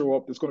is to show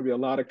up, there's going to be a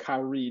lot of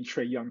Kyrie and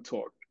Trae Young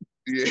talk.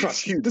 Yeah.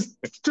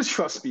 Just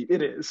trust me,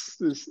 it is.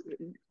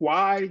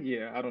 Why?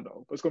 Yeah, I don't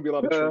know. But it's going to be a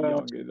lot of Trae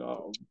Young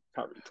and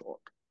Kyrie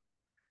talk.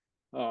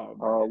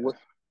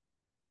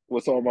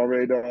 What's on my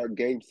radar?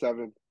 Game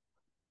 7.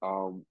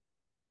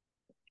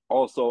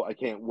 Also, I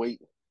can't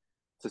wait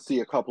to see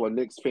a couple of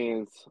Knicks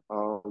fans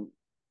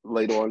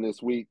later on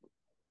this week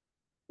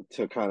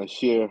to kind of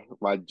share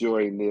my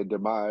joy in their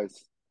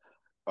demise.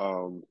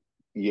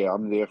 Yeah,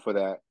 I'm there for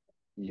that.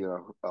 You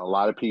know, a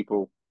lot of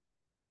people,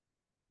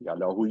 y'all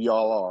know who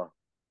y'all are.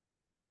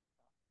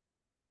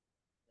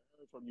 I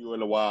heard from you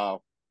in a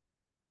while.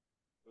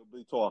 We'll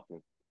be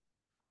talking.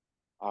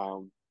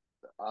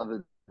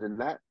 Other than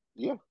that,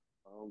 yeah.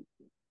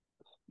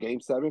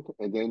 Game 7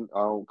 and then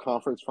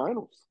conference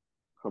finals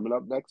coming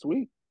up next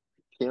week.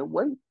 Can't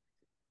wait.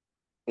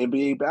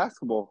 NBA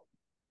basketball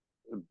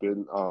has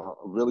been a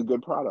really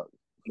good product.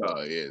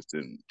 Oh yeah, it's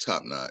been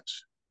top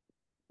notch.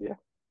 Yeah.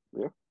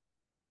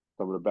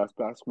 Some of the best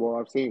basketball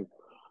I've seen.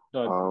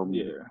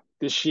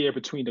 This year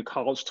between the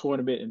college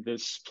tournament and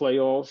this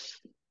playoffs.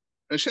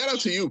 And shout out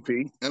to you,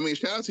 P. I mean,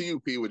 shout out to you,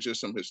 P, with just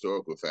some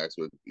historical facts.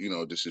 But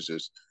this is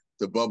just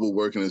the bubble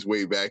working its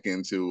way back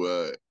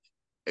into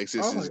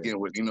existence again.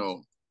 With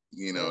that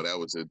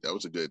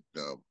was a good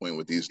point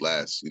with these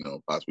last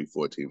possibly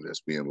 4 teams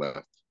that's being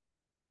left.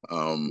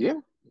 Yeah,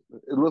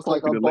 it looks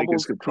like the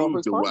Lakers could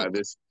prove to why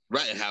this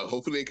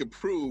hopefully they could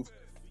prove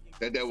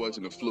that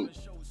wasn't a fluke.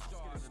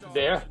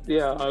 Yeah.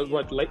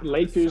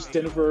 Lakers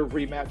Denver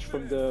rematch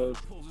from the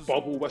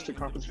bubble Western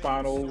Conference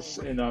Finals,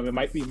 and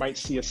we might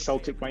see a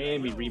Celtic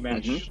Miami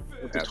rematch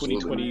of the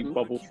 2020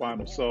 bubble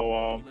finals.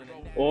 So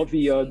all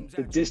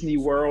the Disney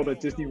World or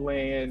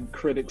Disneyland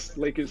critics,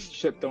 Lakers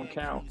shit don't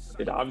count.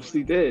 It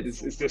obviously did.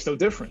 There's no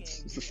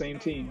difference. It's the same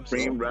team.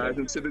 Cream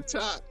rising to the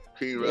top.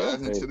 Cream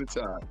rising to the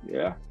top.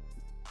 Yeah.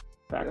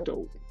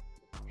 Facto.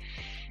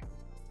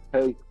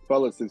 Hey,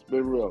 fellas, it's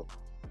been real.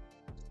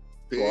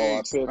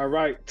 All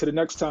right, to the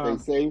next time.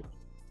 Stay safe.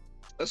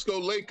 Let's go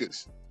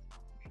Lakers.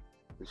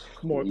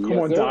 Come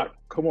on, Doc.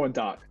 Come on,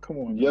 Doc. Come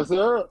on. Yes,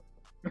 sir.